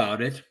like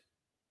about it,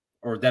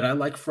 or that I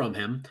like from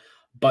him,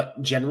 but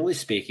generally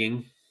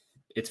speaking,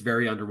 it's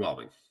very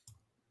underwhelming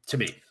to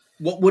me.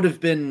 What would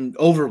have been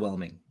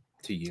overwhelming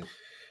to you?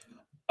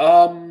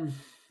 Again,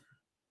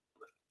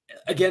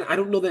 I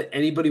don't know that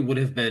anybody would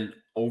have been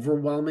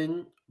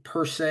overwhelming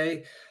per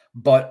se,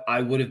 but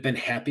I would have been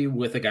happy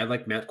with a guy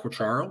like Matt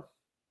Quatraro.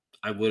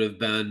 I would have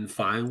been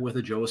fine with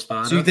a Joe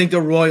Espada. So you think the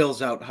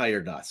Royals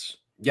out-hired us?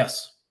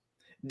 Yes.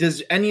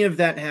 Does any of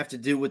that have to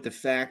do with the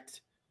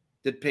fact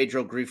that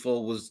Pedro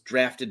Grifol was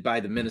drafted by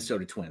the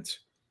Minnesota Twins?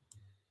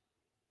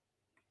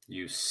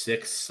 You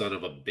sick son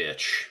of a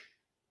bitch.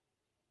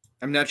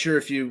 I'm not sure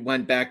if you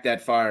went back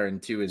that far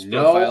into his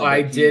profile. No,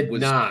 I did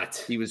not.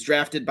 He was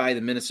drafted by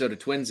the Minnesota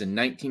Twins in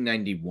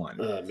 1991.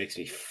 It makes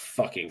me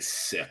fucking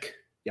sick.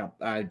 Yeah,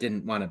 I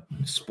didn't want to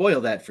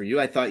spoil that for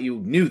you. I thought you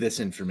knew this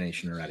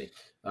information already.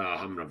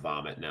 I'm going to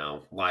vomit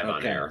now, live on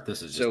Okay. air.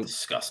 This is just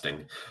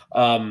disgusting.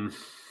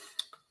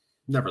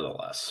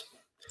 Nevertheless,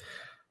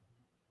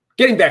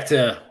 Getting back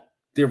to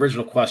the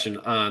original question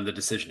on the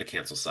decision to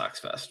cancel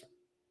Sox Fest.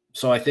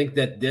 So I think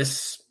that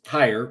this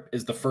hire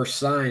is the first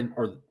sign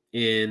or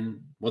in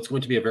what's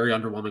going to be a very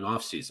underwhelming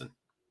offseason.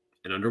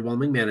 An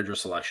underwhelming manager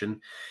selection,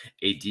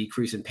 a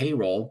decrease in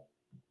payroll,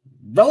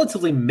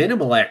 relatively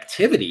minimal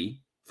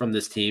activity from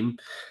this team.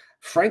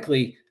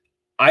 Frankly,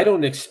 I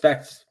don't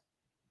expect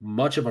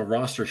much of a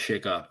roster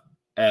shakeup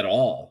at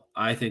all.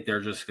 I think they're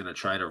just going to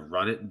try to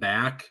run it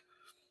back,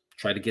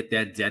 try to get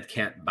that dead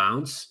cat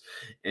bounce,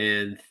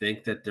 and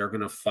think that they're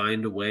going to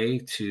find a way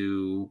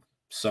to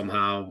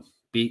somehow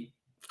beat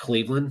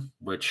Cleveland,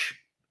 which,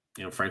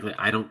 frankly,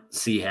 I don't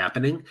see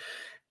happening.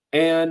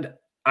 And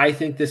I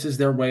think this is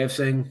their way of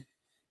saying,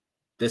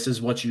 this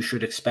is what you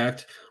should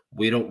expect.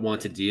 We don't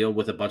want to deal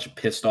with a bunch of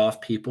pissed off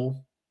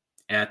people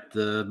at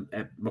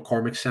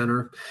McCormick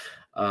Center.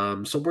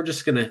 So we're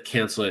just going to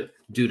cancel it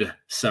due to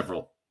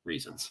several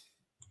reasons.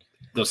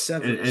 Those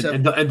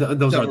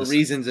several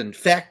reasons and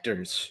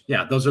factors.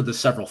 Yeah, those are the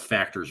several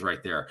factors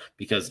right there,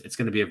 because it's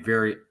going to be a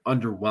very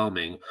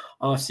underwhelming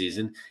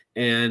offseason.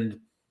 And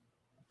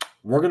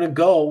we're going to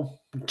go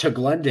to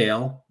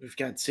Glendale. We've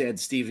got sad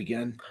Steve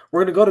again.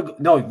 We're going to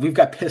go we've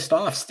got pissed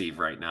off Steve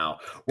right now.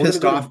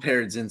 Pissed off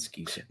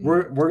Peredzinski.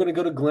 We're going to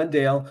go to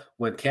Glendale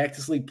when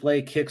Cactus League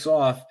play kicks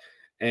off,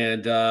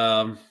 and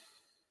we're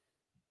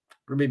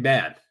going to be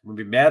mad. We're going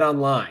to be mad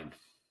online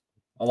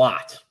a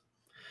lot.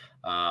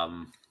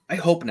 I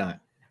hope not.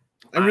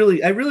 I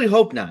really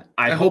hope not.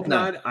 I hope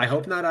not. I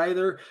hope not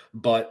either,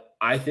 but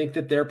I think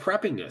that they're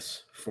prepping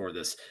us for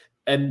this.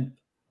 And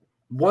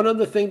one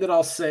other thing that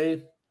I'll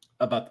say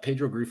about the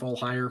Pedro Grifol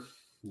hire,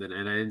 and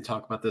I didn't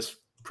talk about this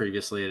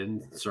previously, I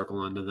didn't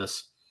circle into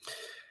this.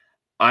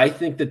 I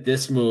think that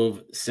this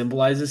move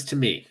symbolizes to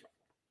me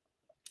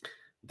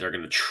they're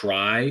going to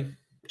try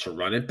to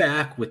run it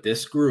back with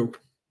this group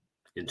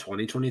in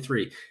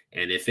 2023.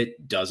 And if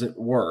it doesn't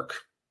work,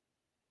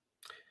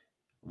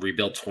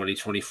 rebuild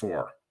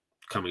 2024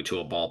 coming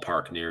to a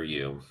ballpark near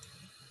you.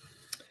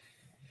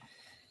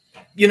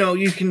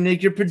 You can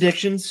make your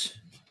predictions.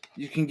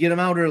 You can get them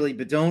out early,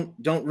 but don't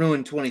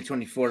ruin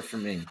 2024 for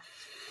me.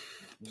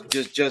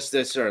 Just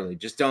this early.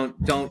 Just don't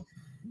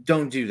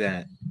do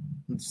that.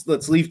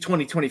 Let's leave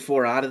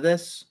 2024 out of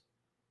this.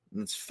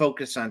 Let's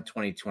focus on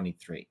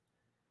 2023.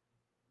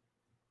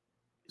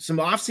 Some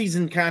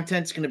off-season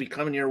content's going to be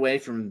coming your way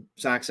from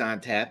Sox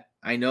on Tap.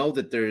 I know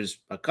that there's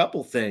a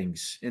couple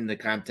things in the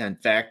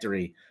content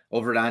factory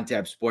over at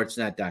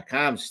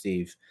ontapsportsnet.com,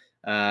 Steve.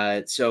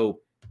 So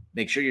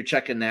make sure you're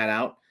checking that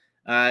out.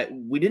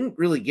 We didn't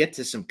really get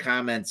to some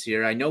comments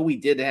here. I know we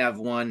did have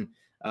one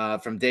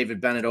from David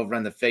Bennett over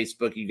on the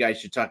Facebook. You guys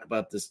should talk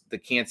about the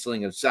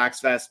canceling of Sox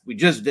Fest. We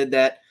just did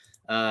that.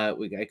 I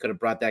could have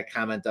brought that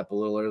comment up a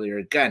little earlier.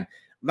 Again,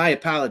 my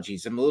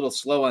apologies. I'm a little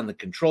slow on the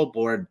control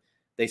board.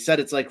 They said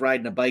it's like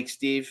riding a bike,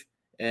 Steve,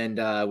 and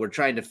we're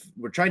trying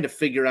to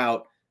figure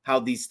out how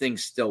these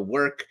things still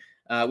work.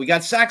 We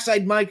got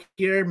Sockside Mike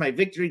here. My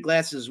victory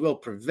glasses will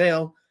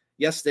prevail.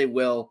 Yes, they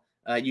will.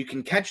 You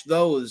can catch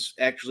those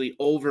actually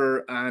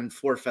over on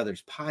Four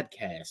Feathers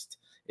podcast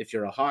if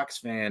you're a Hawks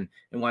fan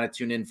and want to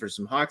tune in for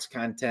some Hawks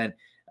content.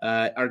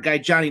 Our guy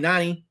Johnny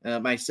Nani,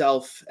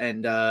 myself,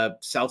 and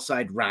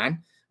Southside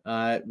Ron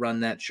run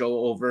that show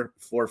over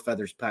Four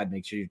Feathers Pod.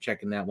 Make sure you're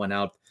checking that one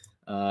out.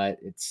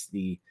 It's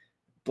the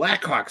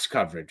Blackhawks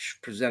coverage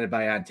presented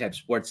by OnTap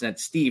Sportsnet.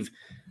 Steve,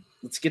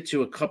 let's get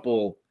to a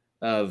couple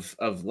of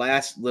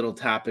last little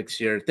topics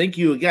here. Thank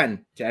you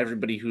again to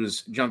everybody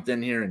who's jumped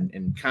in here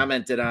and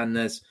commented on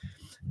this.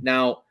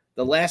 Now,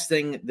 the last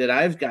thing that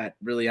I've got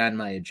really on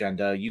my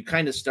agenda, you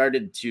kind of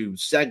started to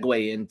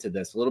segue into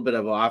this, a little bit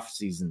of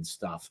off-season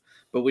stuff,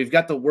 but we've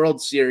got the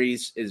World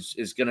Series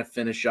is going to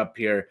finish up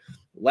here.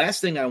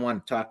 Last thing I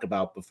want to talk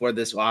about before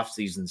this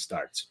off-season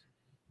starts.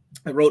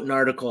 I wrote an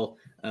article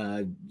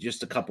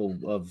just a couple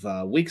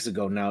of weeks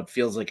ago now. It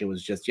feels like it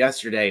was just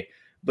yesterday.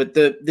 But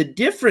the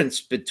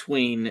difference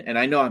between, and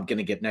I know I'm going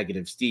to get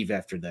negative Steve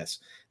after this,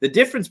 the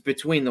difference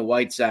between the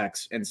White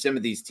Sox and some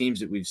of these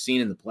teams that we've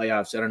seen in the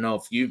playoffs, I don't know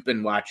if you've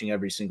been watching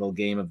every single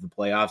game of the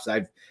playoffs.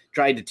 I've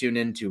tried to tune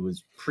into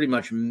was pretty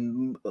much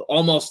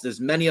almost as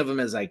many of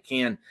them as I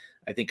can.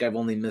 I think I've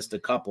only missed a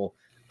couple.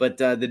 But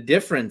the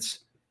difference,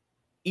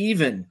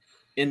 even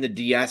in the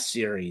DS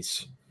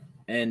series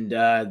and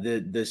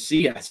the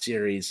CS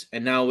series,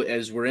 and now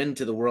as we're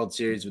into the World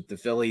Series with the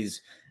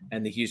Phillies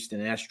and the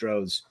Houston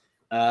Astros,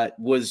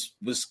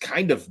 was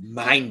kind of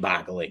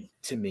mind-boggling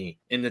to me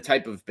in the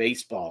type of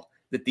baseball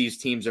that these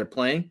teams are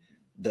playing,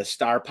 the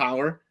star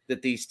power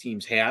that these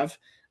teams have.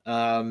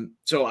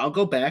 So I'll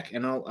go back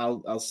and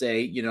I'll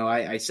say,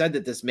 I said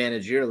that this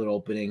managerial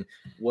opening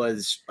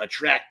was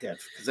attractive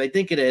because I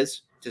think it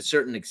is to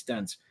certain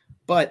extents,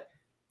 but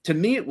to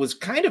me, it was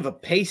kind of a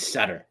pace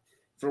setter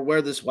for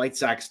where this White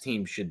Sox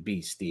team should be,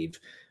 Steve.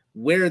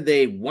 Where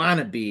they want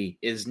to be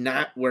is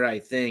not where I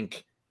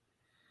think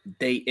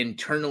they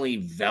internally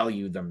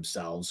value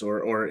themselves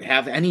or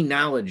have any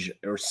knowledge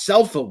or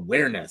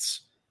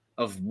self-awareness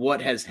of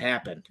what has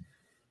happened.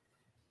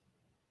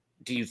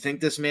 Do you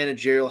think this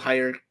managerial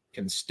hire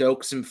can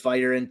stoke some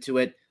fire into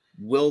it?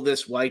 Will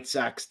this White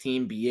Sox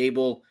team be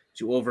able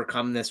to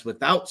overcome this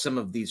without some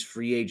of these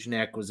free agent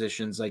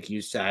acquisitions, like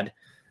you said?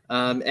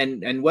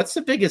 And what's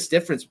the biggest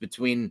difference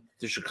between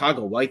the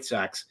Chicago White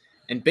Sox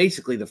and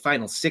basically the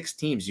final 6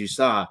 teams you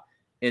saw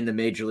in the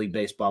Major League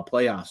Baseball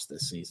playoffs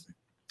this season?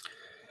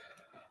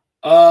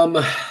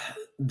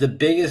 The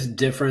biggest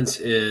difference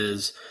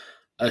is,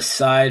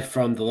 aside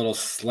from the little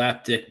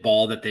slapdick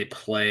ball that they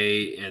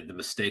play and the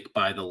mistake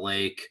by the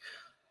lake,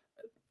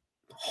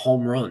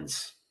 home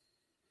runs.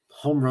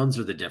 Home runs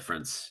are the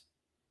difference.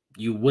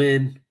 You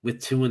win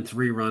with 2 and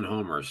 3 run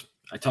homers.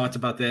 I talked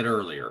about that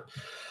earlier.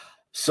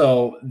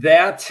 So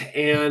that,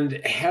 and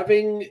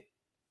having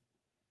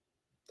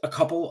a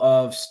couple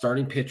of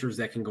starting pitchers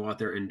that can go out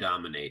there and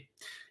dominate.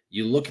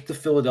 You look at the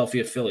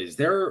Philadelphia Phillies.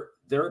 They're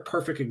a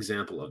perfect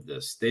example of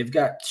this. They've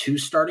got 2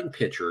 starting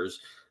pitchers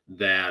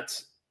that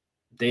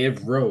they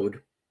have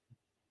rode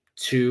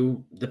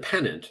to the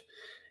pennant,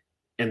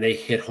 and they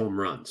hit home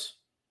runs.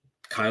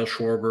 Kyle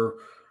Schwarber,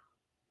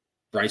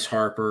 Bryce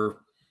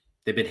Harper,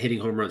 they've been hitting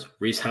home runs.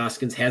 Rhys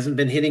Hoskins hasn't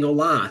been hitting a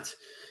lot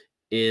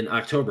in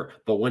October,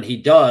 but when he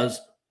does,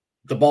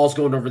 the ball's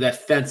going over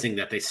that fencing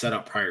that they set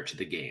up prior to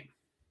the game.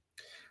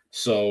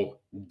 So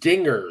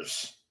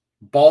dingers,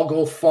 ball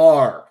go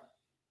far,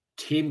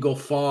 team go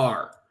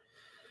far.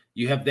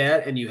 You have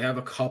that, and you have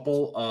a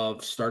couple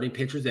of starting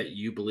pitchers that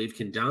you believe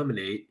can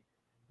dominate.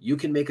 You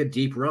can make a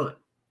deep run.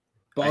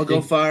 Ball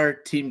go far,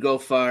 team go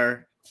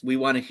far. We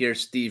want to hear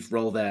Steve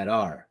roll that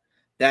R.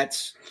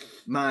 That's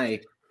my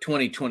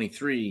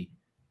 2023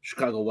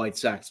 Chicago White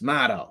Sox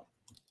motto.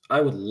 I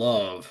would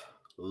love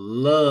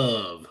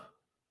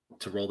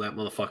to roll that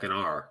motherfucking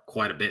R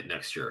quite a bit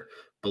next year.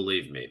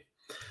 Believe me.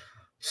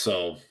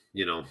 So,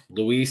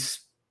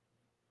 Luis,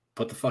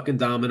 put the fucking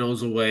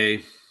dominoes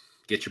away.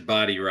 Get your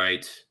body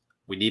right.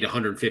 We need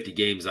 150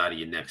 games out of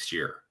you next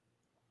year.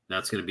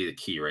 That's going to be the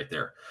key right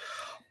there.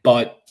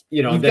 But,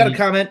 we've got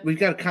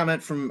a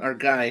comment from our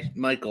guy,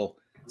 Michael.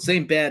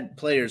 Same bad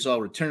players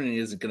all returning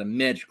isn't going to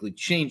magically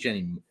change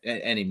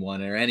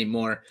anyone or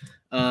anymore.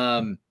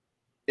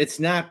 It's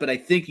not, but I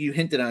think you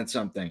hinted on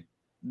something.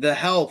 The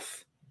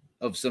health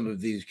of some of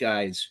these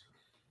guys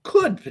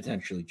could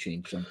potentially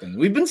change something.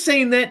 We've been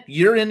saying that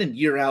year in and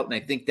year out, and I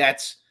think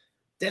that's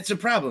a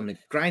problem. It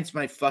grinds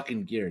my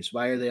fucking gears.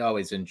 Why are they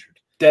always injured?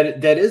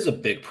 That is a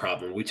big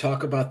problem. We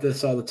talk about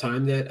this all the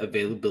time, that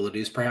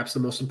availability is perhaps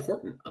the most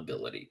important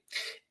ability.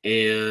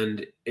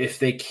 And if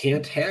they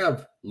can't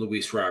have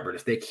Luis Robert,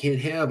 if they can't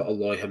have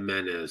Eloy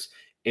Jimenez,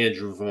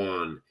 Andrew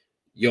Vaughn,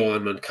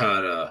 Yohan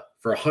Moncada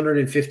for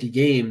 150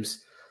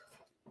 games,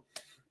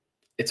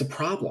 it's a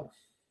problem.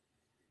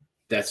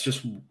 That's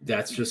just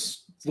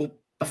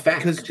a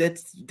fact.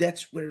 Because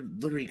that's where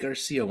Leury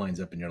Garcia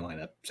winds up in your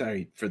lineup.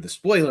 Sorry for the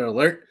spoiler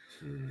alert.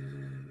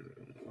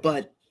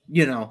 But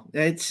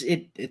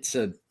it's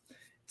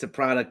a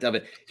product of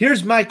it.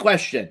 Here's my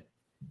question.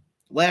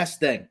 Last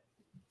thing.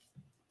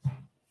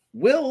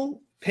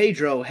 Will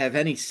Pedro have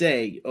any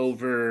say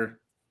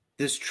over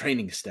this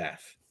training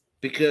staff?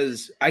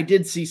 Because I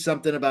did see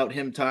something about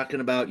him talking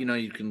about,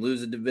 you can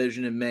lose a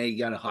division in May, you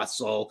got to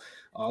hustle,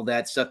 all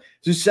that stuff.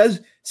 So says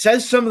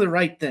some of the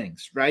right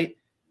things, right?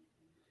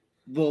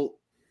 Well,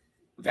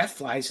 that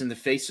flies in the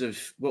face of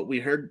what we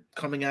heard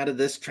coming out of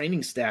this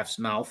training staff's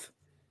mouth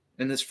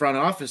and this front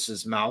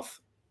office's mouth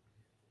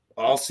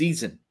all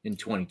season in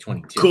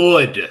 2022.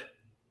 Good.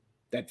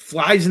 That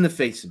flies in the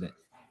face of it.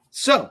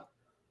 So,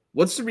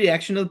 what's the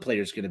reaction of the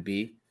players going to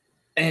be?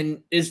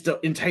 And is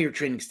the entire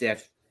training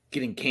staff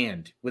getting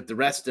canned with the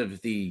rest of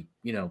the,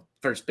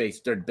 first base,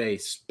 third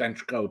base,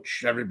 bench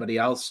coach, everybody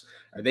else?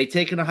 Are they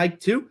taking a hike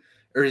too?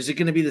 Or is it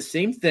going to be the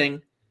same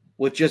thing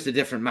with just a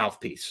different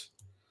mouthpiece?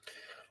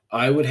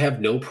 I would have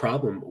no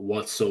problem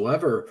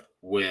whatsoever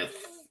with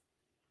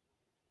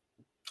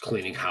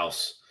cleaning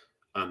house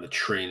on the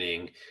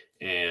training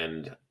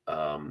and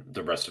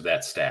the rest of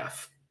that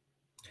staff.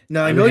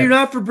 Now, I know you're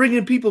not for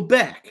bringing people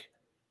back,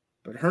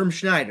 but Herm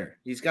Schneider,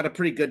 he's got a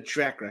pretty good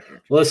track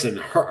record. Listen,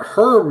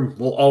 Herm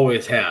will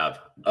always have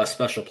a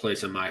special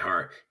place in my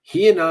heart.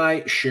 He and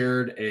I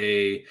shared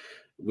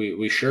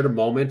we shared a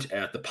moment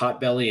at the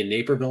Potbelly in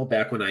Naperville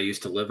back when I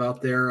used to live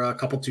out there a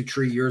couple,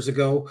 2-3 years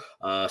ago.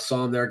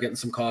 Saw him there getting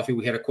some coffee.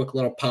 We had a quick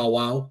little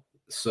powwow.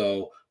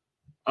 So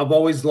I've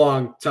always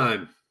long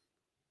time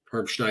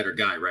Herm Schneider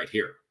guy right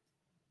here.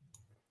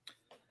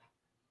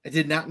 I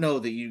did not know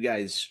that you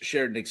guys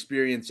shared an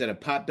experience at a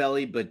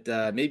Potbelly,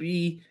 but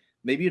maybe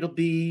it'll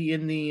be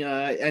in the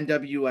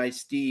NWI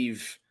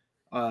Steve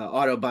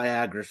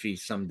autobiography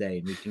someday,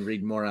 and we can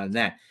read more on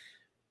that.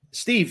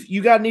 Steve,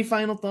 you got any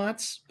final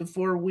thoughts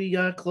before we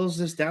close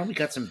this down? We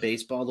got some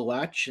baseball to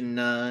watch,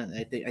 and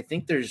I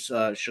think there's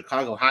a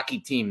Chicago hockey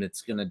team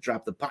that's going to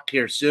drop the puck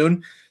here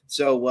soon.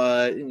 So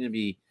I'm going to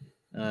be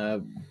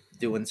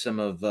doing some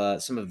of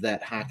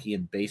that hockey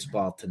and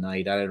baseball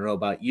tonight. I don't know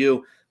about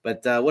you,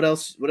 but what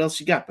else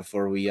you got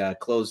before we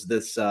close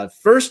this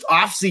first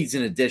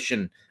off-season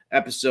edition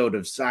episode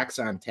of Sox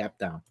on Tap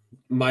Down?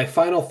 My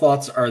final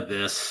thoughts are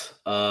this.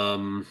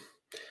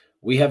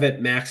 We have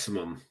at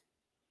maximum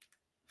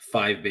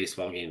 5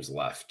 baseball games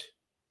left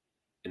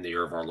in the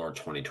year of our Lord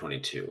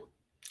 2022.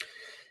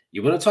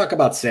 You want to talk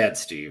about sad,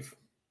 Steve?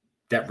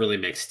 That really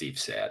makes Steve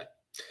sad.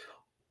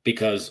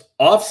 Because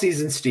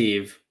off-season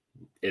Steve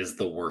is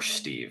the worst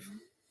Steve.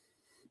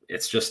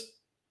 It's just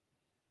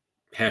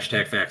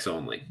hashtag facts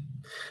only.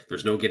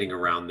 There's no getting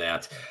around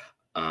that.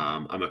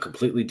 I'm a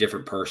completely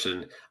different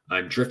person.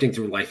 I'm drifting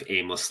through life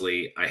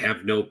aimlessly. I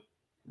have no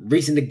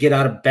reason to get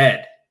out of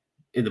bed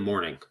in the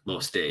morning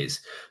most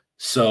days.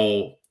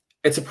 So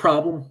it's a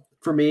problem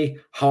for me.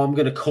 How I'm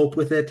going to cope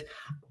with it,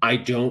 I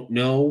don't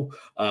know.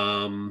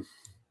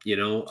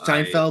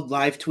 Seinfeld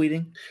live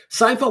tweeting.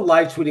 Seinfeld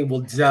live tweeting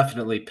will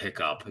definitely pick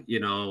up.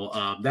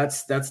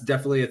 That's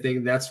definitely a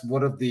thing. That's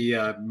one of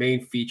the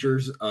main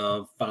features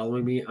of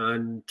following me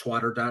on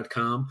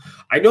Twitter.com.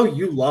 I know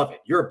you love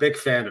it. You're a big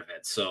fan of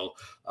it. So,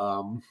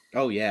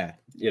 oh yeah,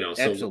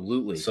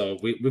 absolutely. So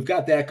we've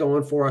got that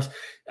going for us.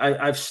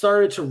 I've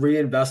started to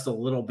reinvest a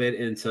little bit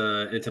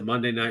into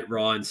Monday Night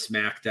Raw and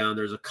SmackDown.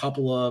 There's a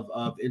couple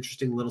of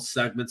interesting little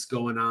segments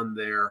going on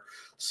there.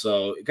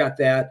 So you got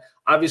that.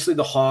 Obviously,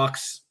 the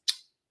Hawks.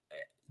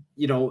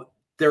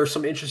 There are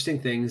some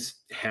interesting things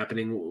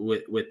happening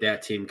with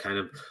that team, kind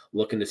of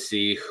looking to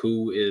see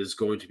who is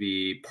going to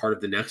be part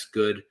of the next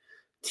good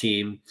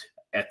team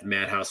at the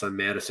Madhouse on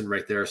Madison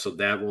right there. So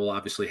that will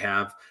obviously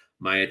have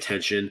my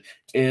attention.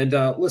 And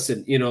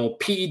listen,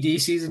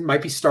 PED season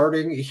might be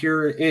starting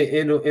here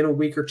in a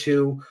week or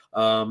two.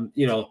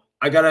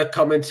 I got to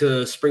come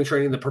into spring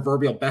training in the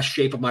proverbial best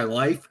shape of my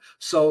life.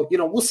 So,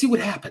 we'll see what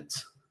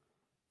happens.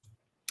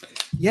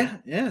 Yeah,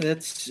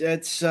 that's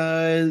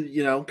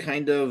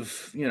kind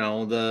of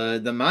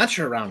the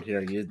mantra around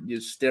here.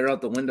 You stare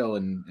out the window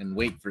and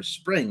wait for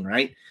spring,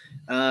 right?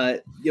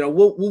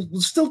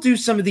 We'll still do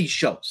some of these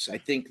shows. I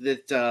think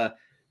that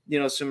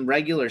some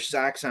regular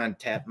Sox on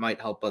Tap might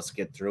help us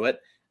get through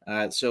it.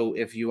 So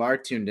if you are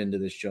tuned into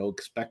the show,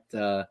 expect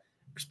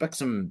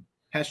some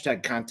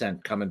hashtag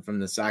content coming from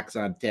the Sox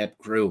on Tap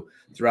crew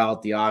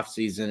throughout the off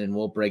season, and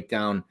we'll break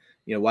down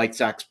White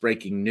Sox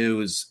breaking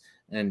news.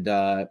 And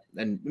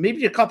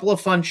maybe a couple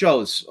of fun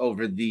shows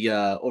over the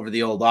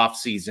old off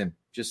season,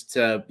 just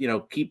to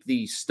keep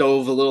the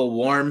stove a little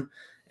warm,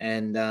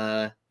 and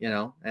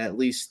at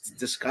least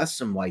discuss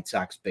some White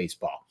Sox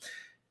baseball.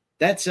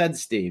 That said,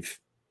 Steve,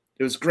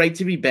 it was great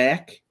to be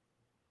back.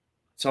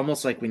 It's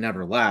almost like we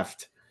never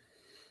left.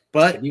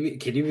 But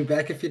can you be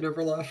back if you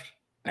never left?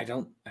 I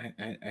don't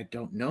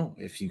know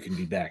if you can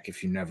be back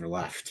if you never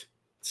left.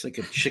 It's like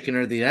a chicken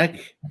or the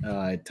egg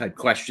type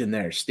question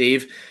there,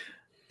 Steve.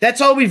 That's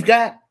all we've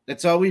got.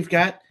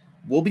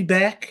 We'll be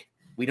back.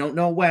 We don't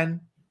know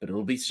when, but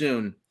it'll be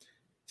soon.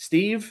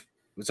 Steve,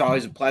 it was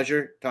always a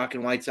pleasure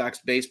talking White Sox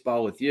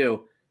baseball with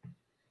you.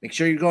 Make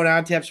sure you go to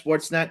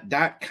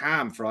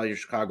ontapsportsnet.com for all your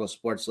Chicago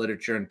sports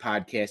literature and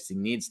podcasting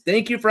needs.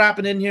 Thank you for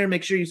hopping in here.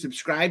 Make sure you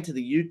subscribe to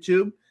the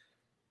YouTube.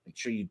 Make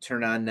sure you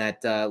turn on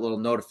that little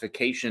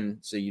notification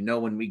so you know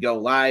when we go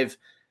live.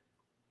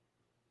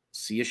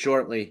 See you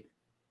shortly.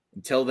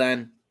 Until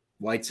then,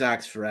 White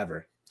Sox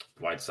forever.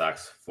 White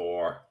Sox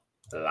for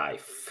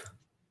life.